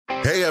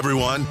Hey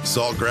everyone,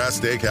 Saltgrass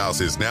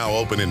Steakhouse is now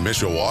open in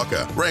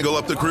Mishawaka. Wrangle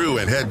up the crew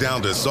and head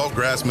down to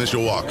Saltgrass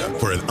Mishawaka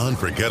for an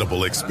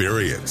unforgettable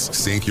experience.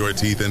 Sink your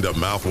teeth into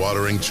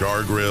mouth-watering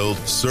char-grilled,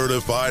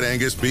 certified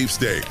Angus beef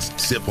steaks.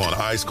 Sip on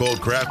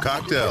ice-cold craft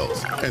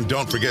cocktails. And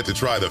don't forget to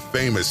try the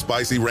famous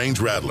spicy range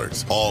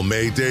rattlers, all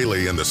made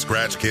daily in the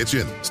Scratch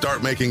Kitchen.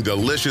 Start making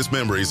delicious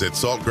memories at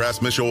Saltgrass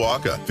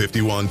Mishawaka,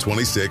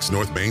 5126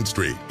 North Main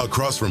Street,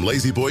 across from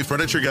Lazy Boy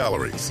Furniture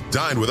Galleries.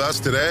 Dine with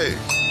us today.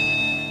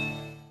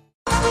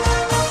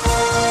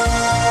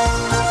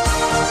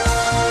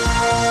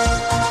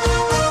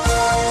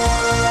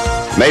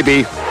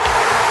 Maybe.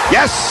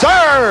 Yes,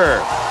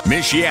 sir!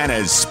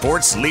 Michiana's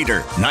sports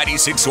leader,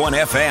 96.1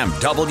 FM,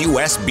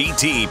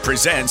 WSBT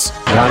presents...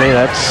 Johnny,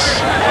 that's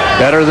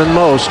better than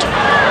most.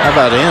 How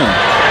about in?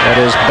 That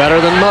is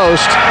better than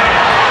most.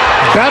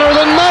 Better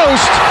than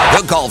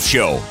most! The Golf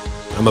Show.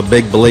 I'm a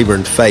big believer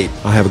in fate.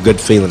 I have a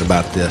good feeling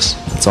about this.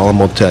 That's all I'm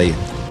going to tell you.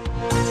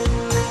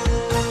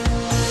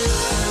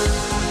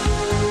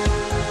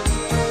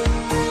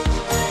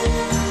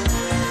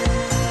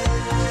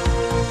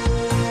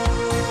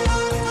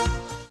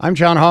 I'm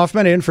John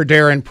Hoffman in for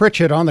Darren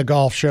Pritchett on the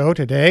Golf Show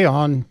today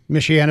on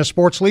Michiana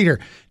Sports Leader.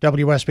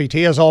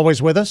 WSBT, as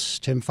always, with us,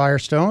 Tim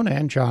Firestone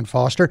and John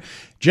Foster.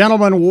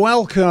 Gentlemen,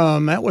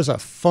 welcome. That was a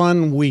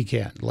fun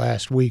weekend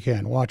last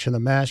weekend, watching the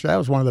Masters. That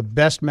was one of the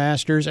best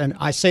Masters, and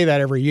I say that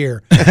every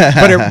year,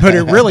 but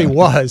it really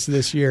was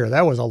this year.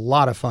 That was a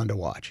lot of fun to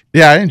watch.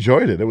 Yeah, I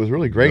enjoyed it. It was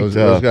really great.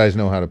 Those guys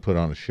know how to put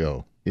on a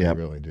show. Yeah,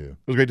 they really do. It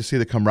was great to see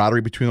the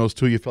camaraderie between those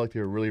two. You felt like they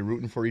were really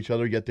rooting for each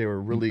other, yet they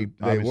were really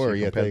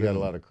Yet they got a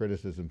lot of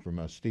criticism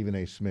from Stephen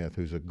A. Smith,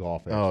 who's a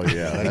golf expert. Oh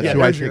yeah, that's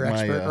who I take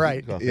my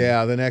right.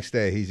 Yeah, the next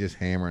day he's just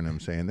hammering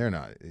them, saying they're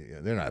not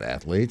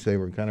athletes. They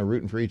were kind of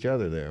rooting for each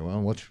other there. Well,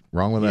 what's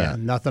wrong with that?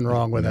 Nothing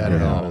wrong with that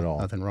at all.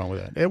 Nothing wrong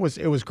with that. It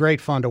was great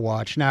fun to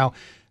watch. Now,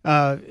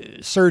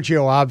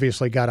 Sergio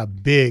obviously got a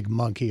big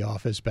monkey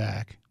off his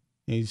back.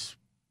 He's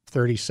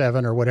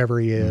 37 or whatever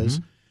he is.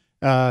 Mm-hmm.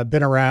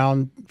 Been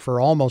around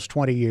for almost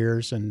 20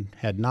 years and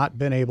had not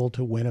been able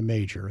to win a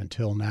major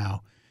until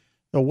now.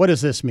 So what does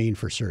this mean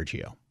for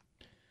Sergio?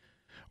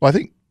 Well, I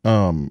think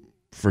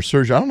for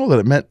Sergio, I don't know that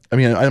it meant – I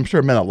mean, I'm sure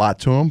it meant a lot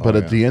to him, but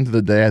at the end of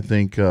the day, I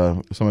think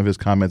some of his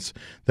comments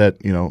that,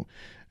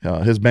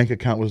 his bank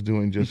account was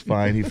doing just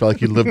fine. He felt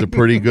like he lived a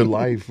pretty good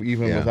life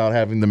even without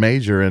having the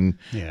major. And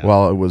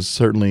while it was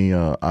certainly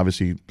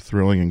obviously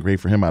thrilling and great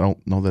for him, I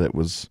don't know that it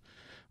was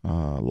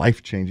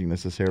life-changing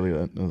necessarily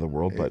in the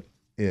world, but –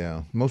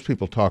 yeah, most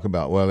people talk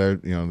about, well, they're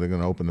going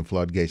to open the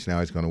floodgates. Now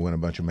he's going to win a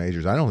bunch of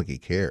majors. I don't think he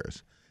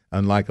cares.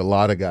 Unlike a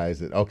lot of guys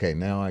that, okay,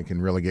 now I can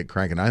really get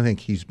cranking. I think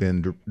he's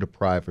been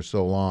deprived for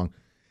so long,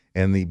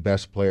 and the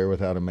best player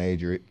without a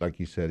major, like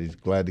you said, he's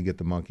glad to get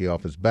the monkey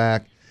off his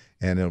back,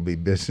 and it'll be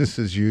business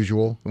as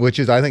usual, which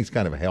is, I think, is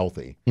kind of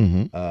healthy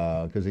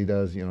because he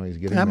does, he's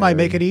getting that might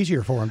make it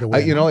easier for him to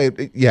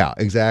win. Yeah,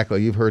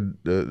 exactly. You've heard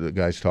the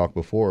guys talk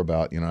before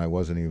about, I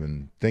wasn't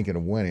even thinking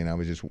of winning. I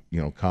was just,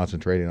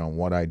 concentrating on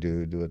what I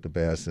do it the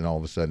best, and all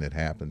of a sudden it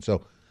happened.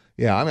 So,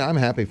 yeah, I'm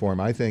happy for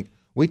him. I think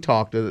we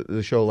talked at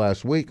the show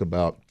last week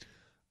about,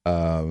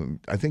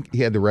 I think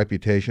he had the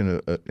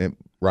reputation,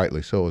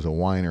 rightly so, as a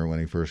whiner when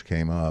he first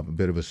came up, a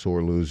bit of a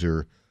sore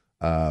loser.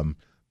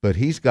 But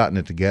he's gotten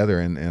it together,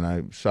 and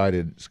I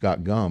cited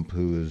Scott Gump,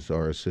 who is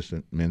our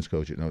assistant men's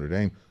coach at Notre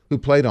Dame, who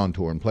played on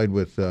tour and played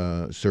with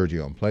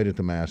Sergio and played at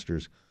the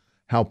Masters,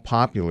 how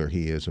popular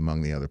he is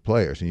among the other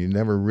players. And you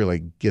never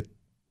really get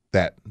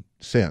that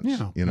sense.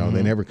 Yeah.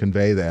 They never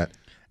convey that.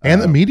 And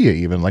the media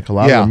even, like a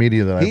lot of the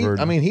media that I've heard.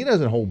 I mean, he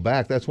doesn't hold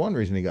back. That's one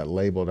reason he got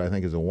labeled, I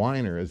think, as a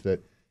whiner, is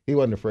that he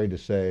wasn't afraid to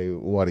say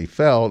what he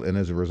felt, and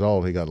as a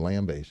result, he got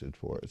lambasted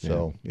for it.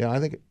 So, I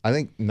think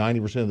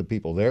 90% of the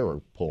people there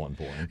were pulling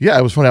for him. Yeah,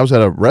 it was funny. I was at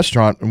a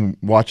restaurant and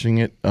watching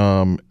it,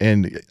 and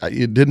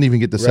it didn't even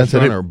get the sense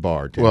that it or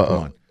bar. There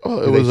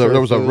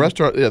was a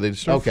restaurant. Yeah, they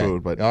served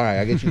food, but all right,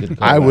 I guess you could.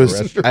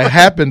 I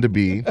happened to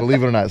be,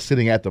 believe it or not,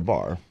 sitting at the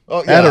bar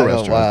at a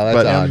restaurant. Wow,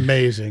 that's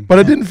amazing. But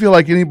it didn't feel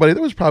like anybody.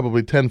 There was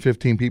probably 10,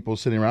 15 people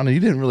sitting around, and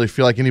you didn't really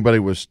feel like anybody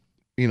was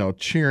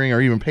cheering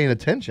or even paying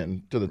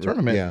attention to the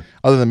tournament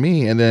other than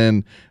me. And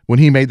then when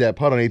he made that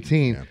putt on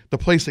 18, the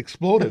place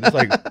exploded. It's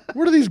like,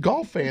 where do these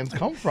golf fans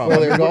come from? Well,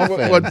 they're golf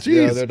fans. What,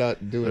 geez. They're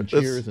not doing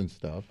cheers and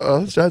stuff.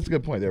 That's a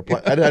good point there.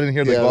 I didn't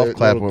hear the golf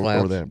clap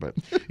over there. But,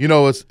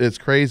 it's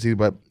crazy.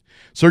 But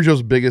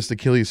Sergio's biggest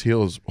Achilles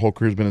heel his whole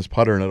career's been his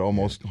putter, and it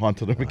almost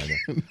haunted him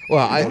again.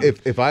 Well,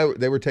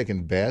 they were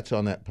taking bets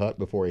on that putt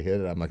before he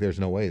hit it, I'm like, there's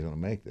no way he's going to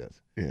make this.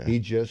 Yeah. He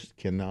just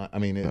cannot. I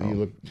mean, you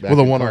look back at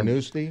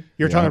Carnoustie.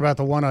 You're talking about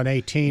the one on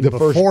 18 the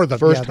before the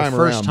first time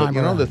around.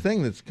 But the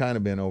thing that's kind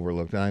of been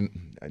overlooked, and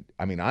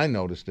I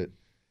noticed it,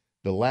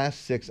 the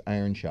last 6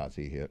 iron shots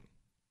he hit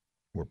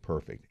were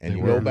perfect.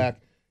 And go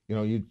back,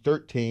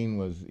 13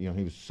 was, he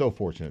was so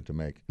fortunate to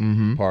make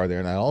par there.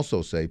 And I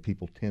also say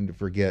people tend to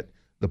forget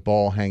the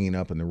ball hanging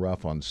up in the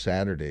rough on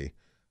Saturday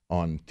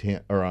on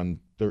 10 or on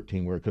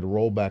 13, where it could have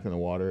rolled back in the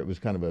water. It was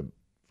kind of a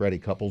Freddie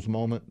Couples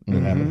moment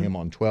that happened to him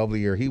on 12 the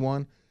year he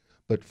won.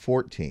 But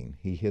 14,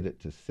 he hit it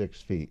to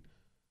 6 feet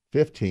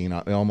 15,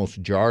 I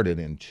almost jarred it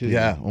in two.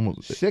 Yeah,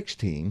 almost.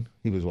 16,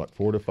 he was,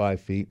 4 to 5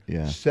 feet?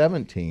 Yeah.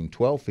 17,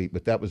 12 feet,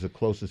 but that was the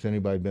closest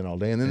anybody had been all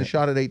day. And then the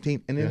shot at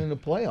 18, and then in the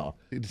playoff.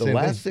 The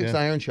last six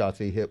iron shots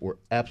he hit were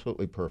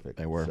absolutely perfect.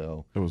 They were.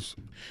 So It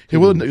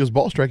was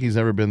ball striking's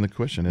never been the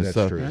question. It's,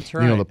 That's true. That's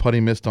right. You know, the putt he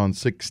missed on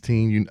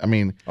 16.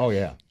 Oh,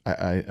 yeah.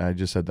 I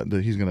just said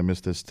that he's going to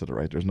miss this to the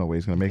right. There's no way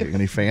he's going to make it.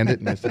 And he fanned it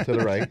and missed it to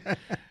the right.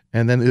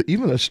 And then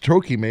even the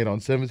stroke he made on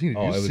 17.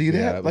 Did you see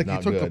that? Like he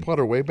took the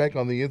putter way back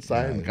on the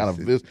inside and kind of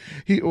missed.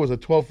 It was a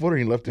 12-footer.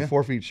 He left it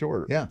 4 feet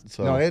short. Yeah.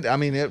 So No,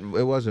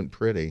 it wasn't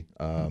pretty.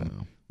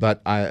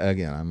 But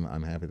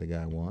I'm happy the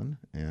guy won.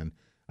 And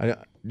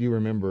you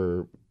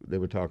remember they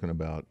were talking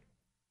about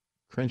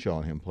Crenshaw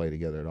and him play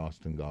together at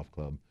Austin Golf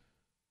Club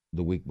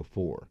the week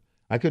before.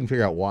 I couldn't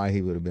figure out why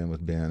he would have been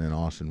with Ben in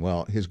Austin.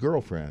 Well, his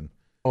girlfriend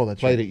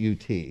played at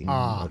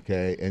UT.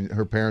 Okay, and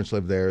her parents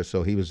lived there,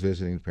 so he was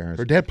visiting his parents.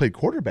 her dad played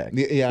quarterback.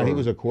 Yeah, he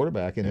was a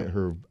quarterback, and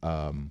her,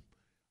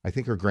 I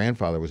think her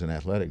grandfather was an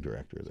athletic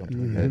director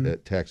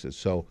at Texas.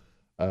 So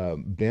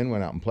Ben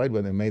went out and played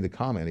with him and made the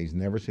comment he's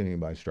never seen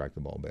anybody strike the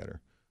ball better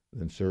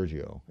than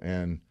Sergio.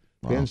 And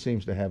Ben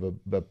seems to have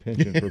a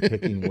penchant for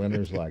picking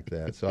winners like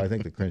that. So I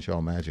think the Crenshaw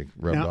magic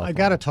rubbed off. Now, I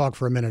got to talk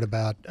for a minute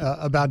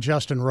about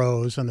Justin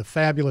Rose and the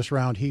fabulous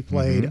round he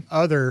played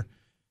other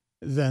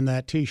than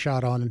that tee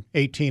shot on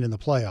 18 in the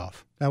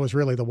playoff. That was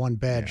really the one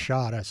bad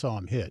shot I saw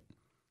him hit.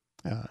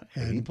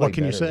 And what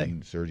can you say?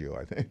 Than Sergio,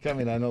 I think. I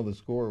mean, I know the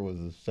score was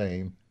the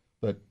same,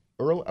 but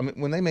early. I mean,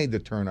 when they made the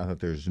turn, I thought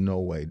there's no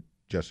way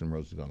Justin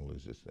Rose is going to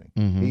lose this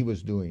thing. He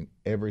was doing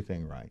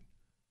everything right.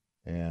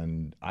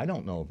 And I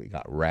don't know if he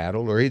got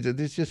rattled or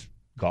it's just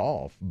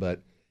golf,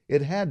 but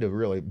it had to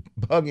really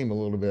bug him a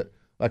little bit.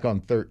 Like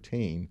on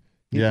 13,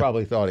 he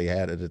probably thought he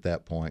had it at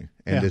that point.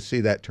 And to see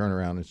that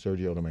turnaround and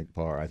Sergio to make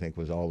par, I think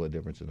was all the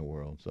difference in the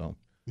world. So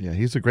Yeah,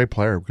 he's a great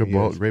player.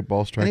 Great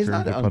ball striker. And he's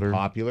not good putter.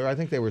 unpopular. I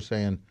think they were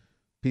saying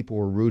people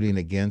were rooting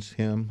against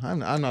him. I'm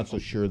not so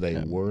sure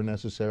they were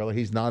necessarily.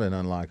 He's not an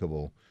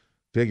unlikable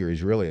figure.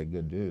 He's really a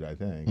good dude, I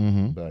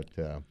think. But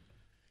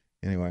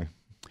anyway.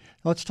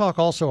 Let's talk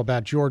also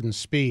about Jordan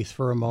Spieth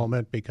for a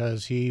moment,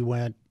 because he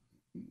went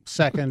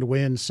second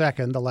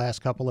the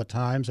last couple of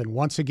times. And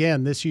once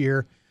again this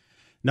year,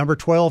 number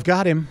 12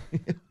 got him.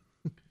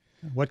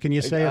 What can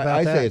you say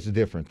about that? I say it's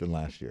different than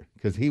last year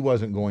because he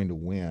wasn't going to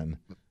win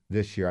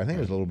this year. I think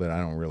it was a little bit I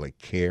don't really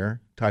care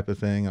type of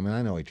thing. I mean,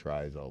 I know he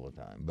tries all the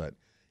time, but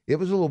it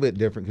was a little bit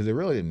different because it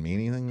really didn't mean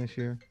anything this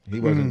year. He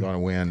wasn't going to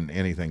win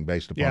anything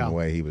based upon the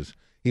way he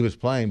was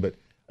playing, but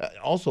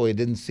also it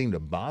didn't seem to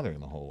bother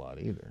him a whole lot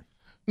either.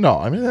 No,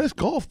 I mean, that's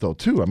golf, though,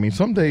 too. I mean,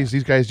 some days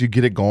these guys, you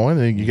get it going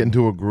and you get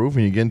into a groove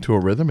and you get into a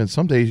rhythm, and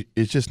some days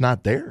it's just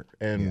not there.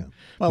 And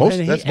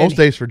most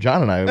days for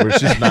John and I, where it's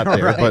just not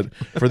there. Right. But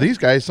for these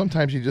guys,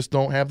 sometimes you just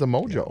don't have the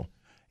mojo.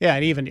 Yeah,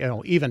 and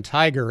even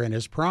Tiger in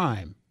his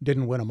prime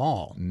didn't win them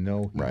all.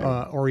 No.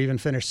 Right. Or even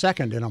finish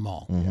second in them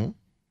all.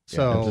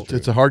 So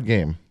It's a hard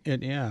game.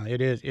 it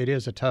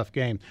is a tough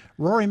game.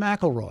 Rory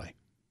McIlroy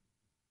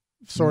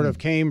sort of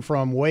came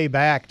from way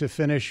back to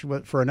finish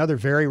for another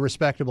very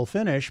respectable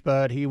finish,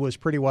 but he was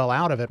pretty well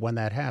out of it when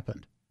that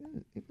happened.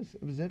 It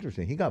was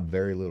interesting. He got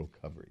very little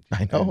coverage.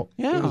 I know.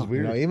 Yeah. It was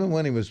weird. Even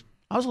when he was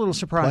I was a little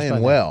surprised by playing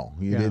that. well,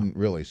 you didn't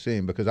really see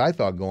him because I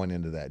thought going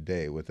into that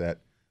day with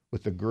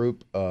the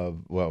group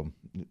of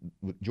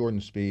with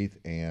Jordan Spieth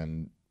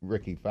and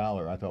Ricky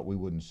Fowler, I thought we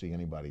wouldn't see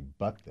anybody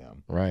but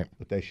them. Right.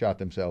 But they shot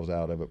themselves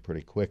out of it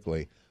pretty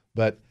quickly.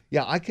 But,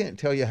 yeah, I can't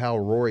tell you how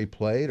Rory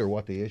played or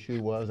what the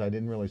issue was. I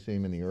didn't really see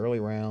him in the early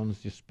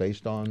rounds just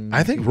based on –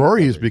 I think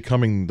Rory is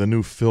becoming the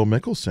new Phil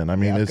Mickelson. I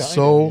mean,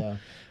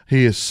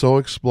 he is so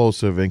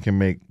explosive and can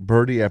make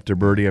birdie after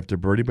birdie after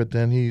birdie, but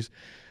then he's,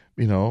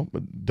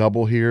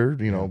 double here,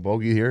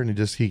 bogey here, and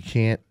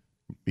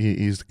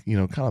he's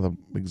kind of the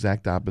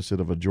exact opposite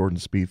of a Jordan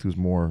Spieth who's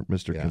more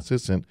Mr.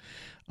 Consistent.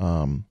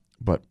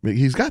 But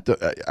he's got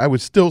I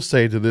would still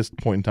say to this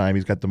point in time,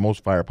 he's got the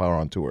most firepower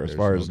on tour as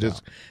far as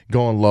just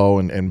going low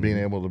and being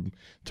able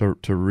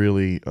to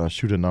really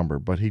shoot a number.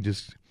 But he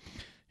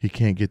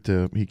can't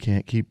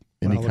keep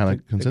any kind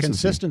of consistency. The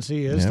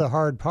consistency is the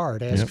hard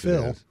part, as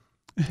Phil.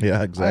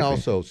 Yeah, exactly. I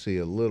also see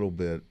a little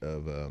bit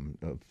of a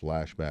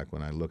flashback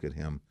when I look at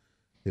him.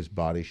 His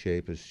body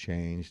shape has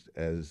changed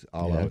as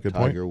a la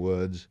Tiger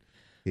Woods.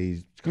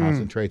 He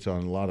concentrates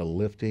on a lot of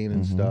lifting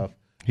and stuff.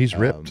 He's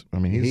ripped. I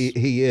mean,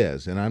 he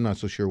is, and I'm not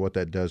so sure what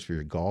that does for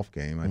your golf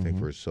game. I think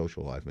for his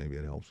social life, maybe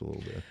it helps a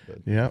little bit. But.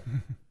 Yeah.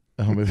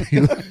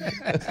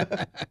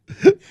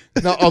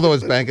 No, although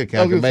his bank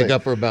account can make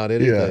up for about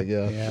anything.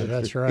 Yeah,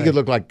 that's right. He could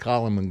look like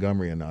Colin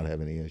Montgomery and not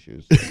have any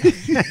issues.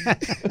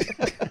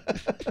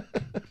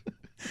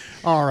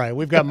 All right,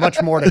 we've got much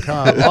more to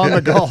come on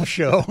the golf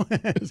show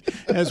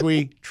as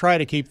we try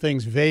to keep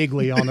things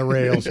vaguely on the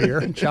rails here.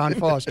 John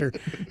Foster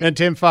and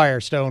Tim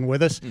Firestone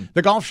with us.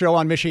 The Golf Show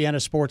on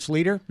Michiana Sports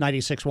Leader,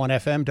 96.1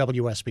 FM,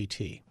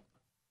 WSBT.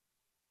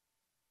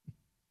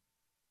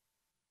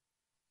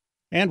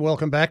 And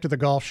welcome back to the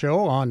Golf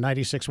Show on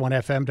 96.1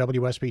 FM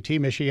WSBT,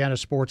 Michiana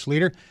Sports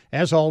Leader.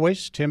 As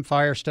always, Tim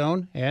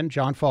Firestone and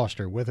John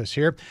Foster with us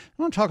here.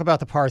 I want to talk about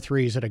the par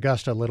threes at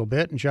Augusta a little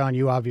bit. And, John,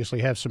 you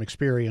obviously have some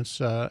experience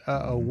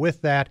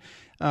with that.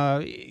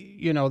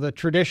 The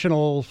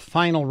traditional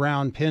final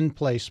round pin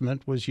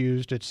placement was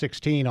used at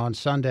 16 on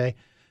Sunday,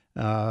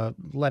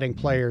 letting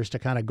players to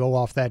kind of go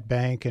off that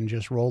bank and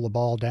just roll the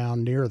ball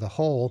down near the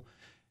hole.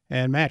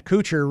 And Matt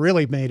Kuchar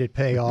really made it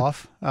pay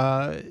off.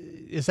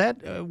 Is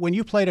that when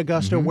you played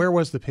Augusta? Where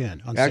was the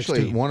pin on 16?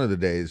 Actually, one of the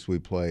days we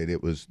played,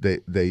 it was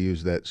they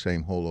used that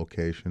same hole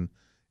location,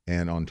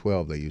 and on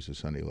 12 they used the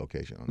Sunday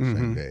location on the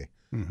same day.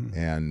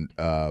 And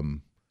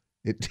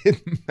it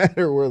didn't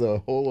matter where the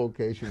hole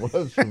location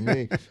was for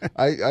me.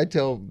 I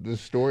tell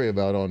this story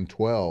about on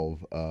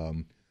 12.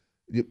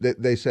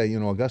 They say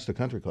Augusta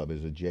Country Club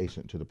is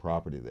adjacent to the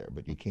property there,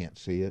 but you can't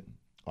see it.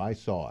 I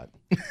saw it.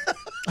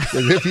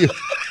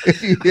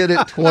 If you hit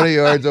it 20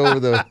 yards over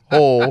the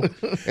hole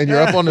and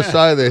you're up on the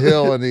side of the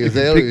hill and the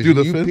azaleas, you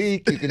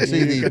peek, you can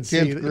see the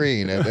 10th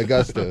green at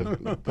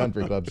Augusta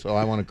Country Club. So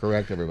I want to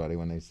correct everybody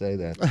when they say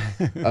that.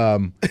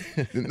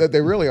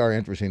 They really are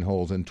interesting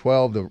holes. In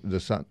 12,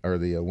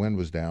 the wind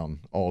was down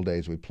all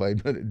days we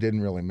played, but it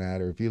didn't really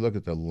matter. If you look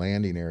at the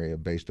landing area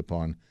based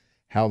upon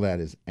how that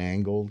is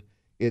angled,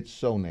 it's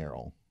so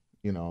narrow,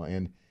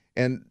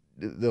 and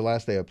the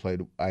last day I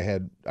played, I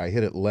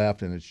hit it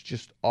left, and it's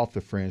just off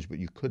the fringe, but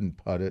you couldn't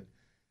putt it,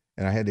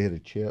 and I had to hit a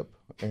chip,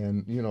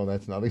 and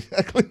that's not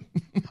exactly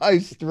my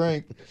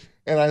strength.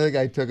 And I think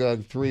I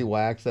took 3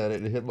 whacks at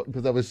it and hit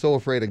because I was so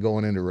afraid of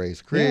going into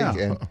Race Creek,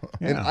 and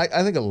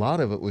I think a lot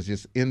of it was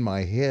just in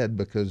my head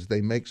because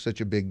they make such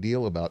a big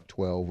deal about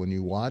 12 when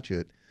you watch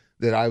it.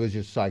 That I was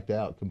just psyched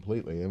out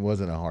completely. It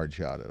wasn't a hard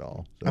shot at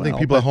all. So I think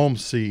people at home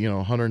see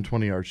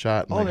 120-yard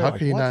shot. And how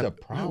can you what's not? the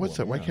problem? What's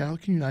that? How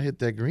can you not hit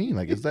that green?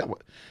 Like, is that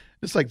what?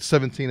 It's like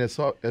 17 at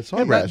Sawgrass. It's a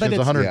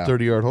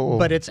 130-yard hole.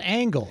 But it's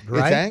angled,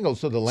 right? It's angled,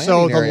 so the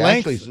landing area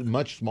actually is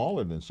much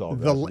smaller than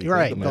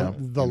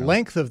Sawgrass. The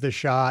length of the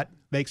shot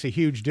makes a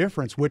huge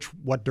difference.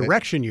 What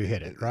direction you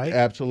hit it, right?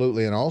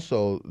 Absolutely, and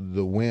also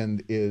the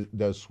wind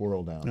does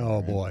swirl down.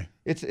 Oh boy,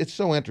 it's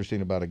so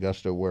interesting about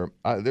Augusta, where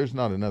there's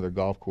not another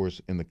golf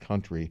course in the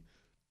country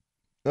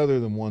other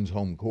than one's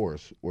home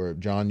course where,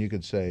 John, you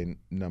could say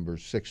number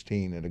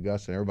 16 at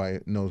Augusta, and everybody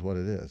knows what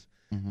it is.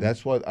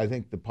 That's what I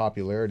think the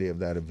popularity of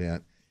that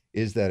event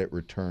is, that it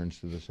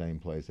returns to the same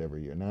place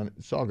every year. Now,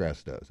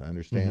 Sawgrass does. I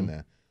understand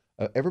that.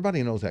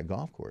 Everybody knows that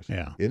golf course,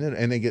 isn't it?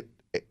 And they get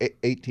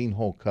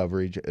 18-hole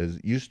coverage, as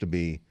used to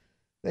be.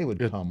 They would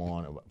come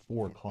on at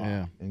 4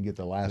 o'clock and get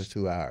the last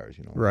 2 hours,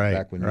 right,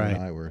 back when you and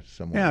I were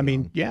somewhat young.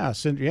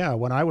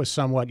 When I was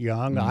somewhat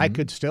young, I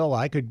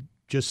could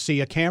just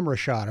see a camera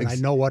shot, and I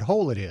know what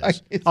hole it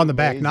is on the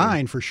back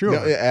 9 for sure.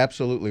 No,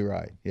 absolutely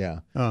right.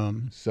 Yeah.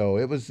 So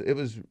it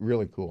was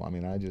really cool. I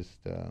mean, I just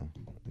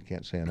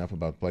can't say enough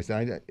about the place.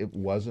 And it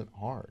wasn't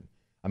hard.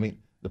 I mean,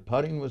 the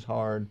putting was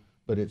hard,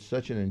 but it's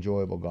such an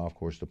enjoyable golf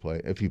course to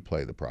play if you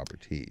play the proper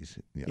tees.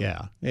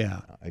 Yeah.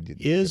 I did.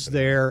 Is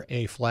there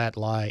a flat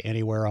lie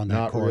anywhere on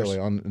that course? Not really.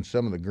 On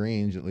some of the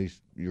greens, at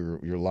least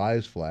your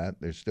lie's flat.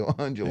 There's still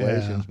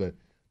undulations, but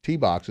tee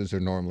boxes are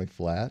normally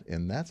flat,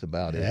 and that's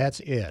about it.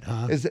 That's it,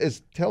 huh?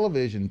 As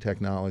television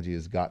technology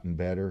has gotten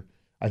better,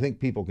 I think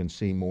people can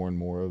see more and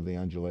more of the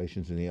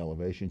undulations and the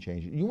elevation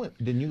changes.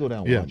 Didn't you go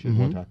down and watch it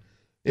one time?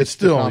 It's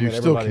still, you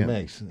still everybody can.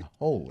 Makes.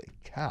 Holy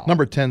cow!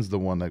 Number 10's the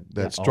one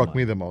that struck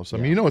me the most. I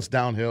mean, it's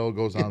downhill,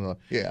 goes on the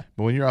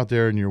But when you're out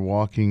there and you're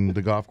walking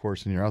the golf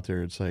course and you're out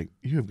there, it's like,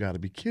 you have got to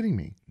be kidding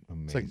me.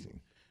 Amazing.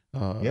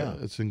 It's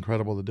like, it's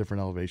incredible, the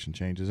different elevation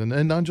changes and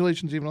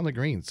undulations even on the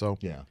green. So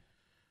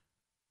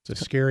it's a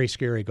scary,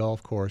 scary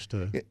golf course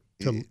to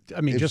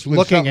I mean, just when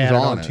looking at it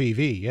something's on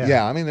TV.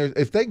 Yeah. I mean,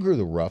 if they grew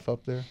the rough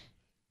up there,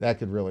 that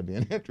could really be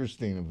an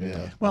interesting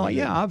event. Well,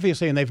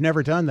 obviously, and they've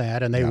never done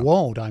that, and they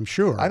won't, I'm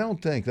sure. I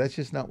don't think. That's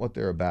just not what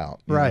they're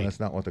about. Right. That's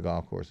not what the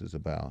golf course is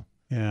about.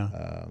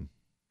 Yeah.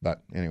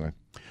 But anyway.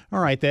 All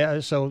right.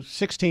 So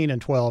 16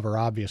 and 12 are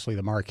obviously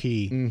the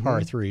marquee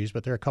par threes,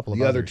 but there are a couple of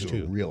the others, other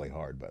two too. are really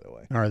hard, by the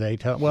way. Are they?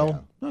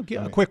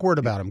 A quick word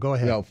about them. Go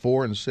ahead.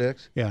 4 and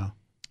 6. Yeah.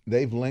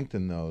 They've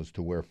lengthened those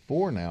to where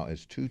 4 now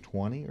is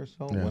 220 or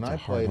so. Yeah, when I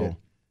played it,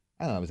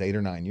 I don't know, it was 8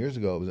 or 9 years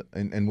ago. It was,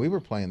 and we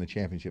were playing the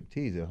championship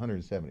tees at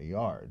 170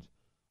 yards.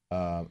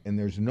 And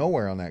there's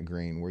nowhere on that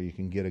green where you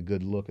can get a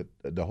good look at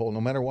the hole,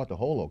 no matter what the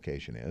hole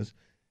location is.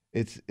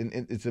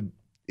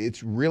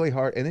 It's really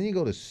hard. And then you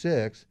go to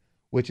 6,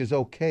 which is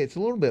okay. It's a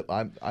little bit.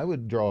 I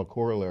would draw a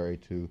corollary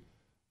to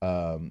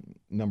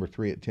number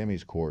 3 at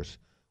Timmy's course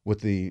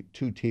with the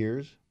 2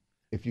 tiers.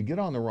 If you get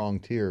on the wrong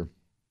tier,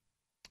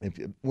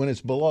 when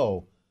it's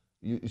below,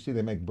 you see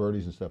they make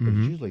birdies and stuff, but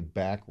it's usually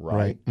back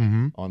right.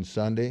 On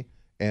Sunday.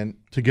 And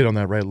to get on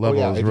that right level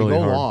is really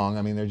hard. If you go long,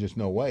 I mean, there's just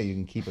no way you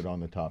can keep it on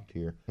the top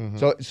tier.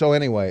 So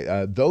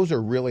anyway, those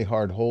are really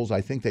hard holes.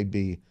 I think they'd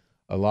be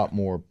a lot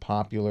more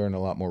popular and a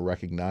lot more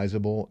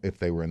recognizable if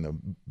they were in the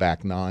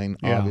back nine,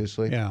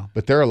 obviously. Yeah.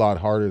 But they're a lot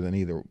harder than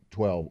either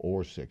 12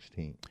 or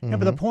 16. Yeah,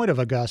 but the point of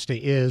Augusta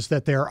is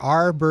that there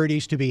are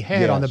birdies to be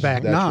had on the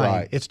back that's nine.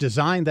 right. It's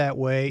designed that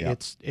way. Yeah.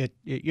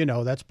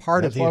 That's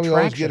part of That's the why attraction. we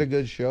always get a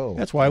good show.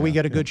 That's why we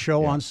get a good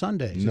show on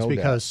Sundays. No it's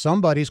because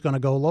somebody's going to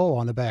go low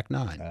on the back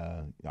nine.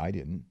 I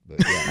didn't,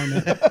 but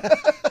yeah.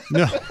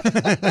 No.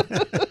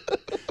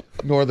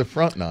 Nor the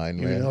front nine,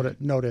 You man.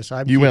 notice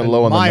I'm You went keeping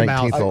low on the my 19th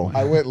mouth. hole.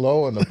 I went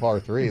low on the par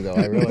 3, though.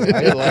 I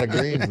had a lot of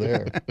greens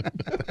there.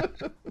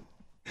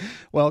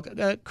 Well,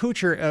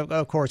 Kuchar,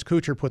 of course,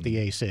 Kuchar put the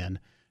ace in.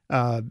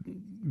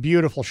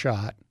 Beautiful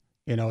shot.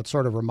 It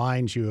sort of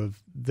reminds you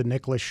of the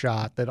Nicklaus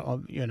shot that,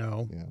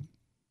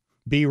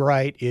 be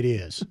right, it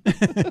is.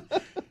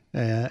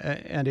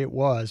 And it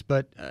was.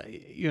 But,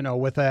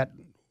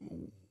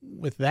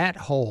 with that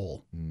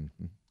hole,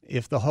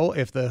 if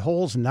the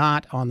hole's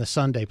not on the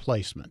Sunday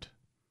placement,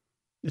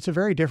 it's a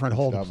very different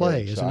hole to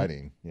play, isn't it?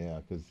 Exciting, yeah,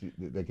 because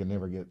they can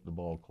never get the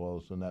ball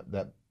close, and that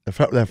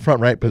That front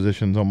right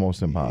position is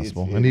almost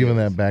impossible, and even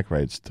that back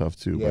right's tough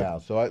too. Yeah,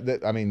 so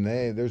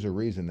there's a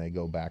reason they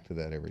go back to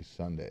that every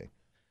Sunday.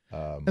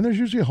 And there's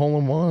usually a hole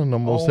in one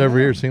almost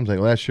every year. It seems like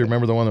last year.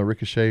 Remember the one that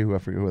Ricochet? Who I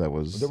forget who that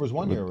was. There was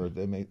one year where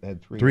they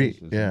had three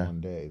aces in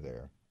one day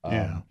there.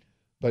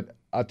 But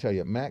I'll tell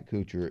you, Matt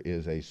Kuchar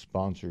is a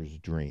sponsor's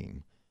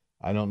dream.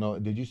 I don't know.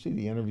 Did you see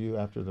the interview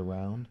after the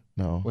round?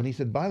 No. When he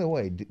said, by the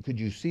way, could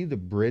you see the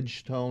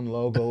Bridgestone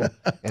logo?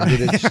 And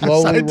did it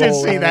slowly I did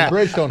roll see in? that.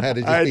 Bridgestone had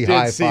to just be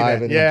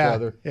high-fiving each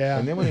other. Yeah.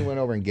 And then when he went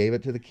over and gave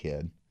it to the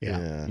kid,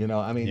 Yeah.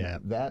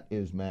 that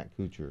is Matt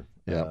Kuchar.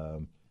 Yeah.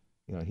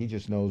 He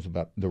just knows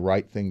about the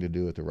right thing to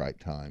do at the right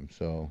time.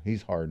 So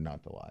he's hard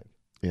not to like.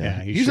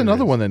 Yeah, he he's sure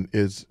another is. one that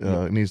is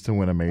needs to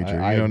win a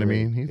major. I you know what I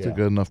agree. mean? He's a Yeah.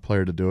 good enough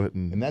player to do it,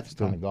 And that's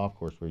the kind of golf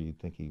course where you'd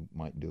think he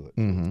might do it.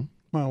 Mm-hmm.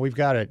 Well, we've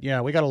got it.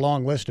 Yeah, we got a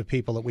long list of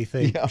people that we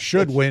think Yeah,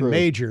 should that's win true.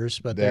 majors,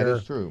 but That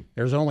is true.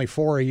 there's only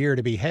 4 a year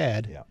to be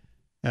had. Yeah.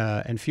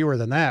 And fewer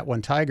than that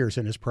when Tiger's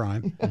in his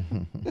prime.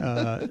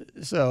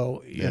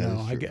 So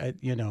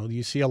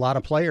you see a lot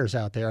of players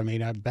out there. I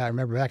mean, I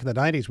remember back in the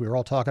 '90s, we were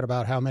all talking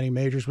about how many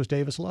majors was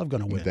Davis Love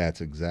going to win.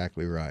 That's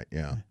exactly right.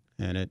 Yeah.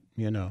 And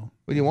Well,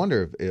 you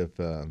wonder if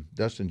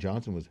Dustin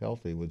Johnson was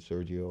healthy, would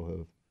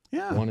Sergio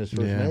have won his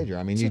first major?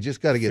 I mean, you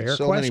just got to get fair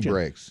so question. many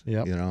breaks.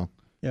 Yep.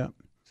 yeah,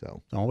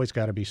 So always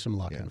got to be some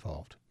luck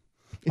involved.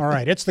 All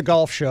right, it's the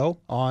Golf Show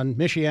on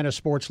Michiana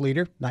Sports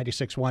Leader,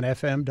 96.1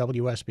 FM,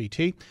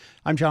 WSBT.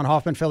 I'm John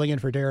Hoffman, filling in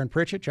for Darren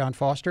Pritchett, John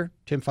Foster,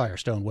 Tim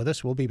Firestone with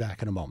us. We'll be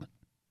back in a moment.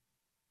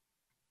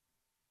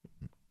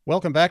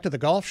 Welcome back to the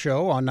Golf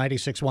Show on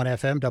 96.1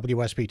 FM,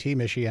 WSBT,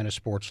 Michiana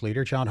Sports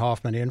Leader. John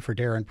Hoffman in for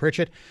Darren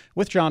Pritchett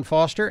with John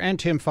Foster and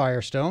Tim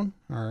Firestone,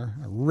 our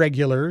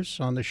regulars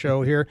on the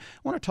show here.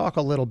 I want to talk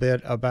a little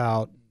bit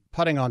about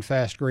putting on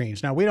fast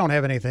greens. Now, we don't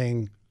have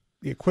anything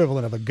the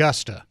equivalent of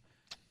Augusta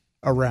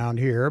around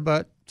here,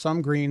 but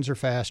some greens are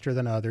faster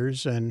than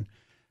others, and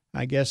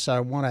I guess I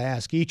want to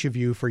ask each of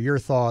you for your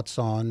thoughts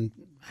on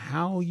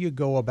how you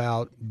go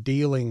about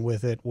dealing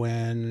with it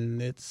when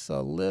it's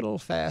a little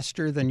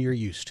faster than you're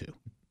used to.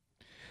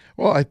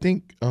 Well, I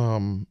think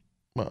the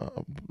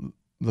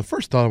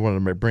first thought I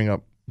wanted to bring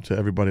up to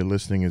everybody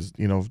listening is,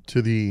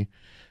 to the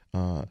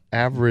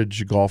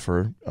average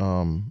golfer,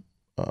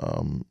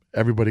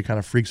 everybody kind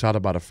of freaks out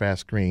about a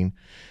fast green.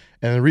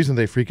 And the reason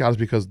they freak out is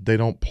because they're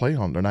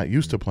not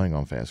used to playing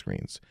on fast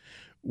greens.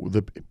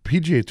 The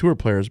PGA Tour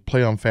players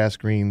play on fast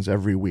greens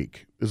every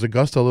week. Is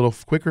Augusta a little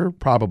quicker?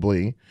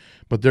 Probably,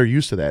 but they're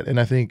used to that. And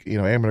I think,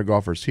 amateur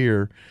golfers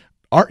here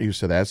aren't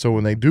used to that. So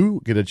when they do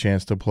get a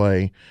chance to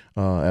play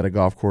at a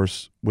golf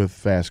course with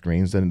fast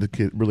greens, then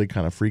it really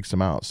kind of freaks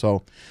them out.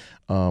 So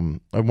I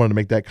wanted to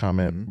make that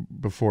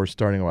comment before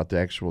starting about the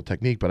actual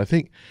technique. But I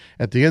think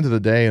at the end of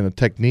the day, and the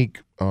technique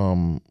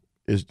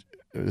is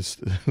it's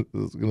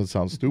going to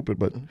sound stupid,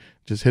 but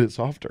just hit it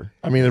softer.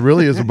 I mean, it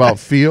really is about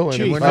feel. And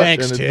Gee,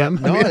 thanks, Tim.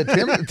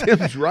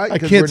 Tim's right. I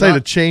can't tell you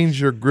to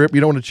change your grip. You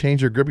don't want to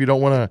change your grip. You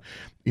don't want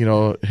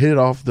to, hit it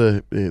off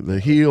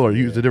the heel or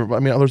use a different. I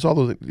mean, there's all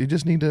those. You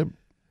just need to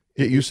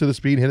get used to the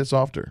speed and hit it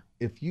softer.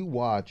 If you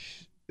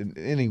watch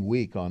any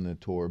week on the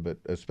tour, but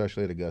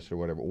especially at Augusta or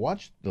whatever,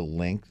 watch the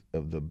length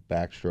of the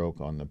backstroke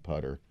on the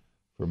putter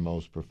for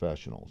most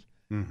professionals.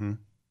 Mm-hmm.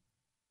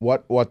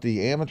 What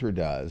the amateur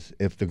does,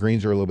 if the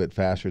greens are a little bit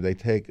faster, they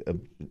take a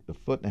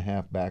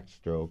 1.5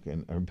 backstroke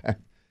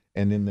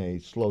and then they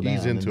slow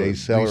down and they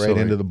decelerate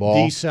into the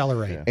ball.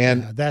 Decelerate.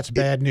 And that's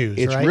bad news,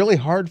 It's right? really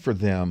hard for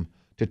them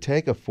to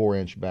take a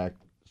 4-inch back,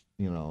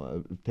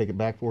 take it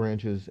back 4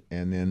 inches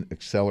and then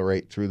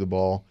accelerate through the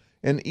ball.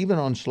 And even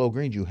on slow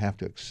greens, you have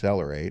to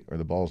accelerate or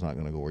the ball's not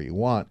going to go where you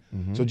want.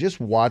 Mm-hmm. So just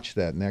watch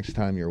that next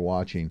time you're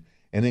watching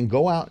and then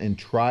go out and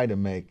try to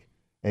make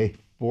a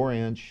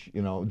 4-inch,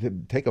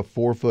 take a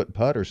 4-foot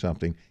putt or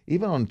something.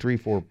 Even on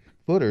 3-4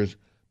 footers,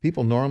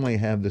 people normally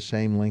have the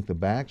same length of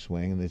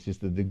backswing, and it's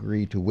just the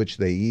degree to which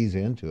they ease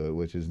into it,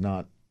 which is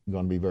not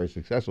going to be very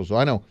successful.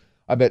 So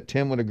I bet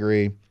Tim would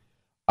agree.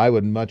 I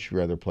would much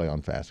rather play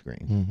on fast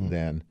greens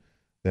than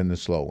than the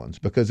slow ones.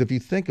 Because if you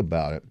think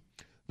about it,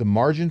 the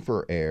margin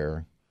for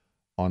error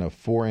on a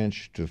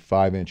 4-inch to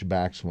 5-inch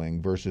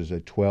backswing versus a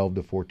 12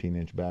 to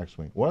 14-inch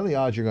backswing, what are the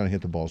odds you're going to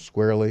hit the ball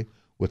squarely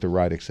with the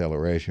right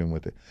acceleration?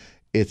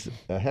 It's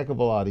a heck of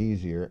a lot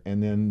easier,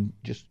 and then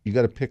just you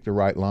got to pick the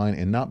right line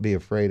and not be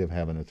afraid of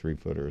having a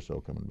 3-footer or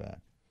so coming back.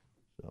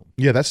 So.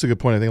 Yeah, that's a good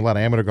point. I think a lot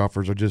of amateur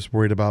golfers are just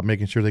worried about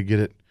making sure they get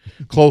it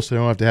close. They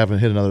don't have to have it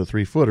hit another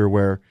 3-footer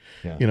where,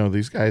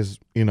 these guys,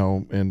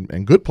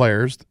 and good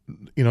players,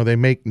 they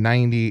make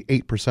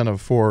 98%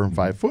 of 4 and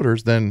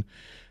 5-footers, then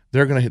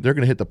they're gonna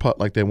hit the putt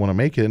like they want to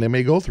make it, and they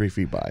may go 3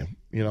 feet by.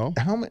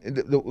 How many?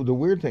 The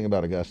weird thing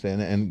about Augusta,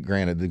 and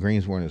granted, the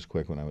greens weren't as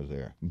quick when I was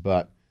there,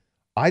 but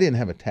I didn't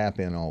have a tap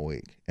in all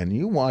week. And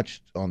you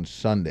watched on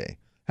Sunday.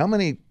 How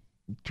many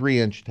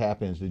 3-inch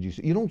tap ins did you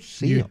see? You don't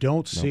see them. You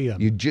don't see them.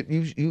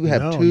 You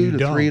have 2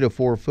 to 3 to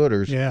 4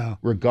 footers,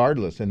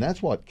 regardless, and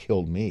that's what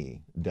killed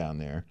me down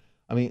there.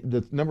 I mean,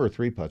 the number of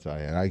 3 putts I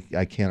had,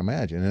 I can't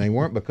imagine, and they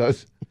weren't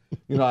because,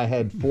 I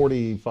had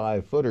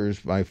 45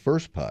 footers my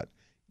first putt.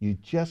 You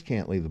just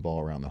can't leave the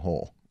ball around the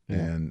hole,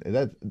 and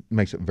that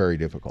makes it very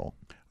difficult.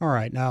 All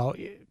right. Now,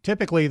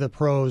 typically the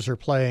pros are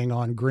playing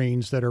on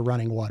greens that are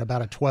running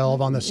about a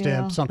 12 on the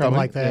stem, something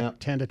like that,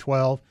 10 to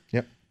 12.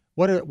 Yep.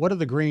 What do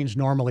the greens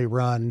normally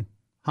run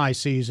high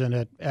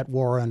season at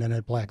Warren and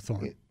at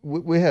Blackthorn?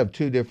 We have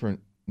 2 different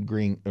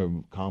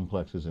green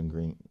complexes and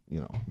green,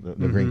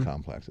 the green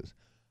complexes.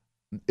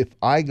 If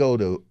I go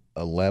to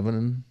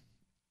 11,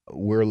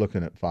 we're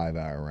looking at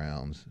 5-hour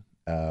rounds.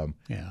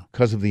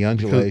 Because of the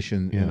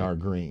undulation in our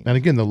green. And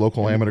again, the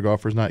local amateur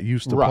golfer is not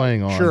used to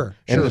playing on. Sure.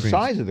 And the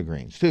size of the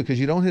greens, too, because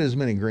you don't hit as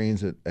many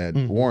greens at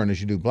Warren as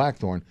you do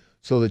Blackthorn,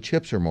 so the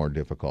chips are more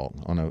difficult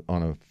on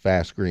a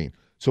fast green.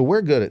 So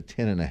we're good at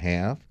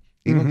 10.5.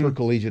 Even for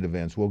collegiate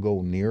events, we'll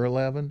go near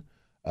 11.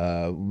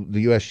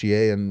 The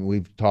USGA, and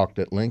we've talked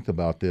at length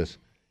about this,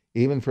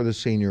 even for the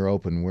Senior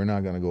Open, we're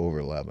not going to go over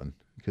 11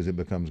 because it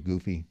becomes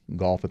goofy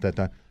golf at that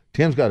time.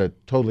 Tim's got a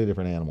totally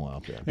different animal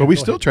out there. But we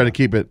still try to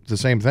keep it the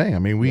same thing. I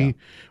mean,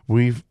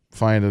 we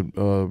find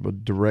a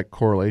direct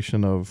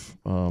correlation of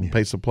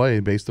pace of play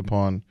based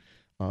upon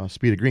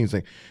speed of greens.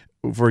 Like,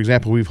 for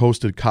example, we've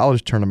hosted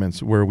college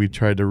tournaments where we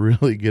tried to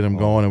really get them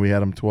going, and we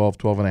had them 12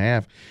 and a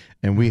half.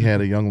 And we had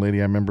a young lady,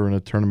 I remember, in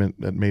a tournament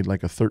that made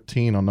like a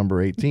 13 on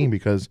number 18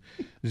 because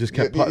it just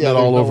kept putting it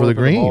all over the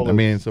green. I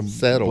mean,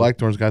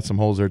 Blackthorn's got some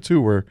holes there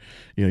too where,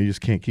 you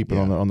just can't keep it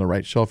on the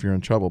right shelf. You're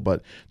in trouble.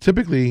 But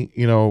typically,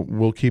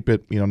 we'll keep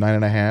it,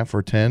 9.5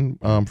 or 10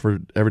 for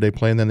everyday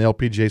play. And then the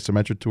LPGA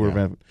Symetra Tour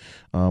event,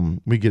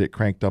 we get it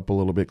cranked up a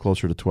little bit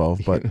closer to 12.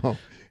 But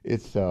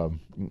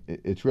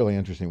it's really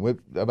interesting.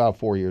 About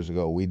 4 years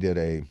ago, we did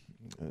a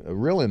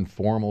real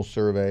informal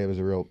survey. It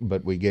was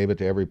but we gave it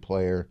to every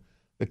player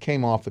that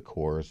came off the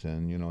course,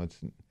 and it's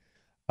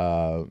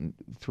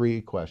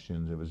 3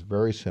 questions. It was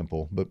very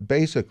simple, but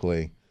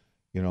basically,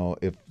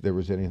 if there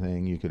was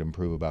anything you could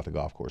improve about the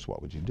golf course, what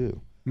would you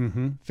do?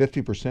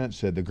 50%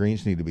 said the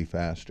greens need to be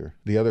faster.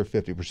 The other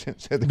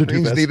 50% said the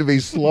greens need to be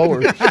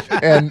slower.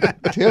 And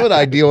Tim and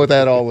I deal with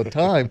that all the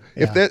time.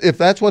 If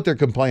that's what they're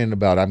complaining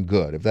about, I'm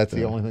good. If that's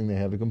the only thing they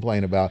have to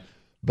complain about.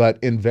 But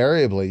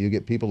invariably, you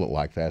get people that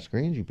like fast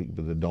greens, you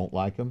people that don't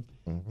like them,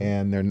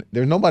 and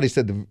there's nobody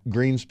said the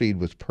green speed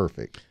was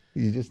perfect.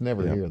 You just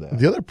never hear that.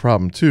 The other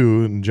problem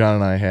too, and John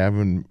and I have,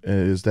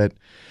 is that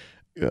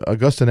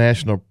Augusta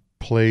National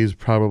plays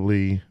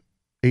probably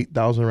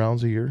 8,000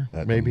 rounds a year,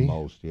 maybe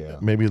most,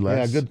 maybe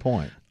less. Yeah, good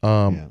point.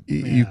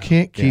 You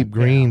can't keep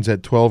greens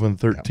at 12 and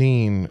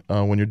 13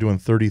 when you're doing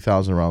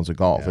 30,000 rounds of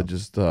golf. It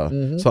just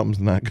something's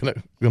not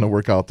gonna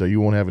work out there. You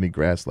won't have any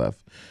grass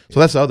left. So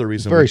that's the other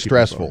reason. It's very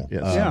stressful.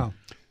 Yes.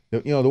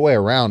 The way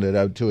around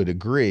it, to a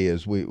degree,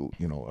 is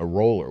a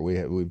roller.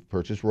 We've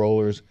purchased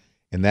rollers,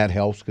 and that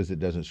helps because it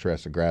doesn't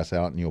stress the grass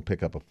out, and you'll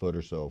pick up a foot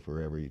or so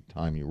for every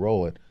time you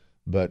roll it.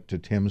 But to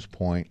Tim's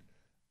point,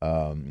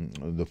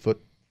 the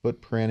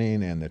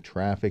footprinting and the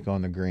traffic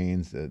on the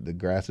greens, the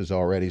grass is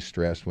already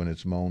stressed when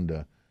it's mown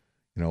to,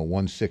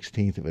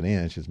 1/16 of an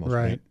inch, as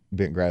most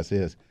bent grass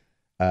is.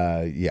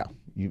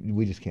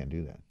 We just can't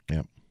do that.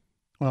 Yeah.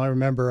 Well, I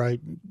remember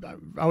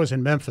I was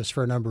in Memphis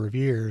for a number of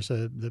years,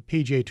 the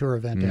PGA Tour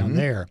event down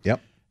there.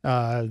 Yep.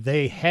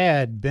 They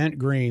had bent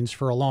greens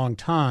for a long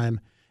time,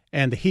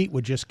 and the heat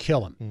would just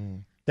kill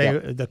them.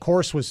 The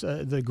course was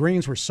the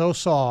greens were so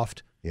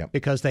soft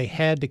because they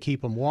had to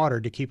keep them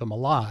watered to keep them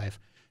alive.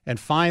 And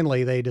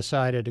finally, they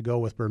decided to go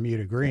with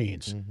Bermuda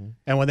greens.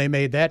 And when they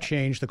made that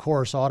change, the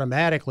course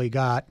automatically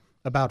got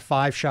about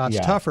 5 shots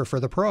tougher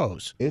for the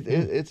pros.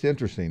 It's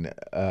interesting.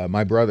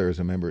 My brother is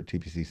a member at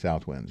TPC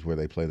Southwinds, where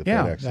they play the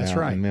FedEx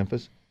now in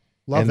Memphis.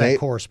 Love that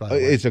course, by the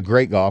way. It's a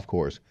great golf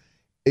course.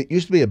 It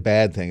used to be a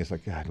bad thing. It's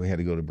like, God, we had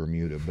to go to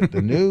Bermuda. But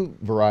the new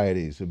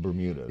varieties of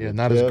Bermuda.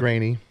 Not as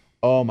grainy.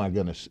 Oh, my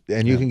goodness.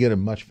 And you can get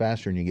them much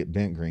faster, and you get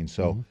bent greens.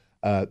 So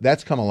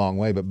that's come a long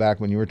way. But back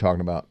when you were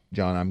talking about,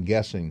 John, I'm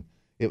guessing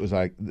it was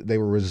like they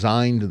were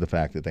resigned to the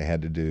fact that they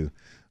had to do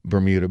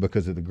Bermuda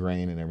because of the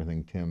grain and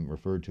everything Tim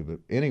referred to. But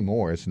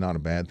anymore, it's not a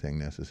bad thing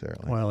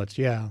necessarily. Well, it's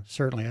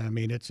certainly. I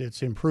mean,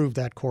 it's improved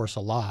that course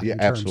a lot. Yeah,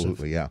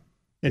 absolutely.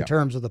 In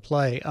terms of the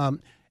play.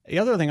 The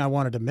other thing I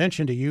wanted to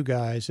mention to you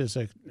guys is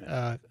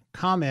a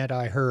comment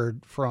I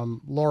heard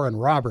from Lauren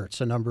Roberts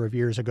a number of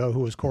years ago,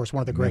 who was, of course,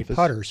 one of the great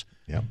putters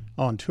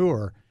on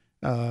tour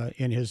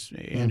in his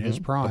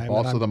prime. The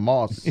boss of the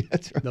Moss.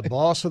 That's right. The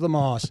boss of the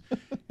Moss.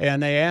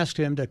 And they asked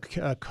him to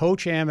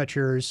coach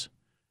amateurs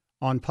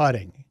on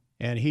putting,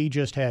 and he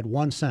just had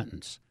one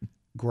sentence: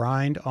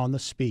 grind on the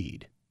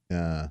speed.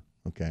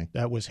 Okay.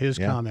 That was his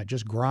comment.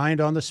 Just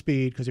grind on the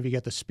speed, because if you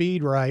get the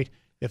speed right,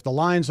 if the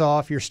line's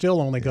off, you're still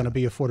only going to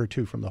be a foot or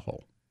two from the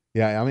hole.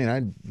 Yeah, I mean,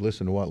 I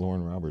listened to what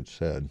Lauren Roberts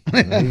said.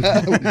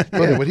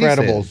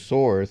 Incredible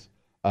source.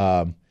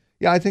 Yeah,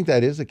 I think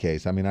that is the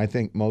case. I mean, I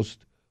think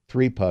most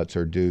 3-putts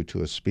are due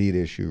to a speed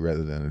issue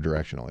rather than a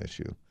directional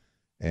issue,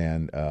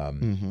 and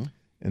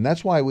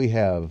that's why we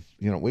have,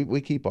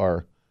 we keep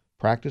our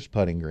practice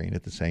putting green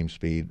at the same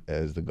speed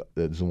as the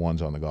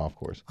ones on the golf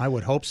course. I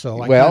would hope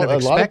so. A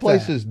lot of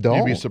places don't.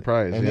 You'd be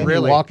surprised. And then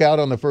you walk out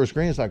on the first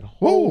green, it's like,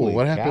 holy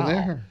what cow. happened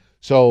there?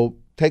 So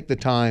take the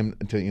time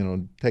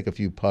to, take a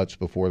few putts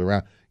before the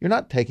round. You're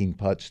not taking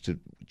putts to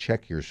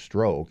check your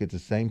stroke. It's the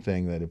same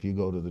thing that if you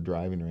go to the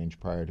driving range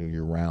prior to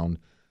your round,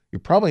 you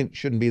probably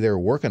shouldn't be there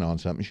working on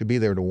something. You should be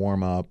there to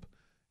warm up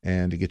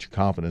and to get your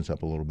confidence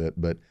up a little bit.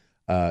 But,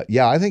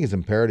 I think it's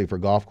imperative for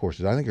golf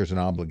courses. I think there's an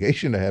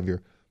obligation to have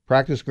your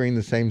practice green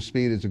the same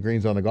speed as the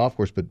greens on the golf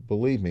course. But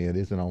believe me, it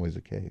isn't always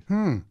the case.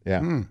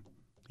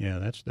 Yeah,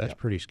 that's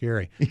pretty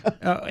scary.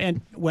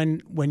 And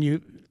when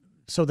you...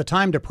 So the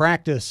time to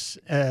practice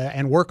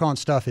and work on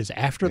stuff is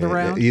after the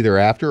round? Either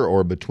after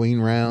or between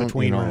rounds.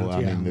 Between rounds,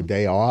 I mean, the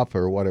day off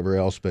or whatever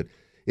else. But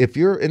if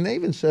you're, and they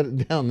even said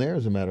it down there,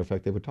 as a matter of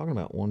fact, they were talking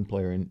about one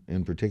player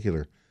in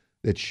particular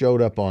that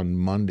showed up on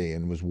Monday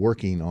and was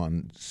working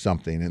on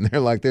something. And they're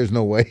like, there's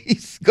no way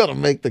he's going to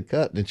make the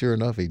cut. And sure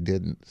enough, he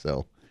didn't.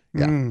 So,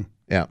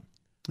 yeah.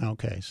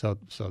 Okay, so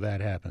that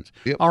happens.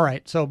 Yep. All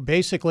right, so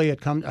basically it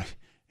comes,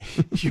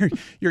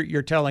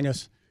 you're telling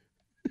us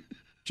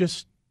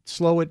just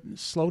slow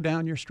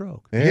down your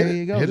stroke. There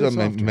you go. Hit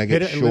it make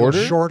it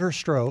shorter. Shorter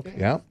stroke.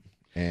 Yeah.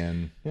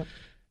 And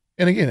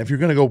And again, if you're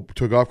going to go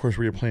to a golf course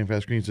where you're playing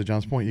fast greens, to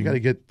John's point, you got to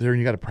get there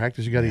and you got to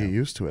practice. You got to get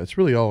used to it. It's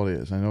really all it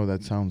is. I know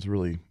that sounds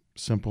really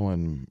simple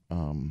and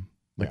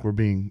we're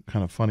being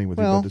kind of funny with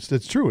it, but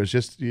it's true. It's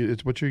just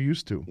it's what you're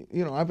used to.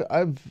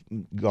 I've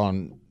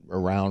gone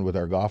around with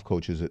our golf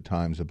coaches at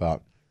times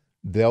about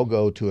they'll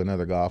go to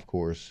another golf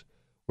course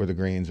where the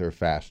greens are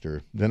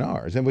faster than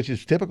ours, and which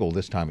is typical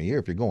this time of year.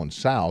 If you're going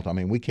south, I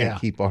mean, we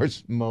can't keep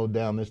ours mowed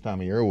down this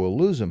time of year, we'll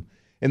lose them.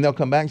 And they'll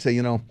come back and say,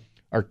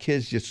 our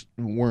kids just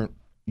weren't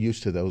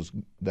used to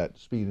that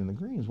speed in the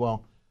greens.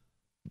 Well,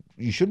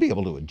 you should be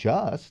able to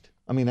adjust.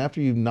 I mean, after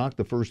you've knocked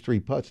the first 3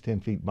 putts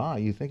 10 feet by,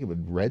 you think it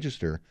would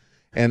register.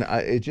 And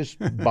it just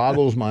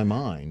boggles my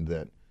mind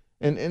that,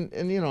 and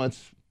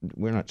it's,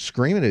 we're not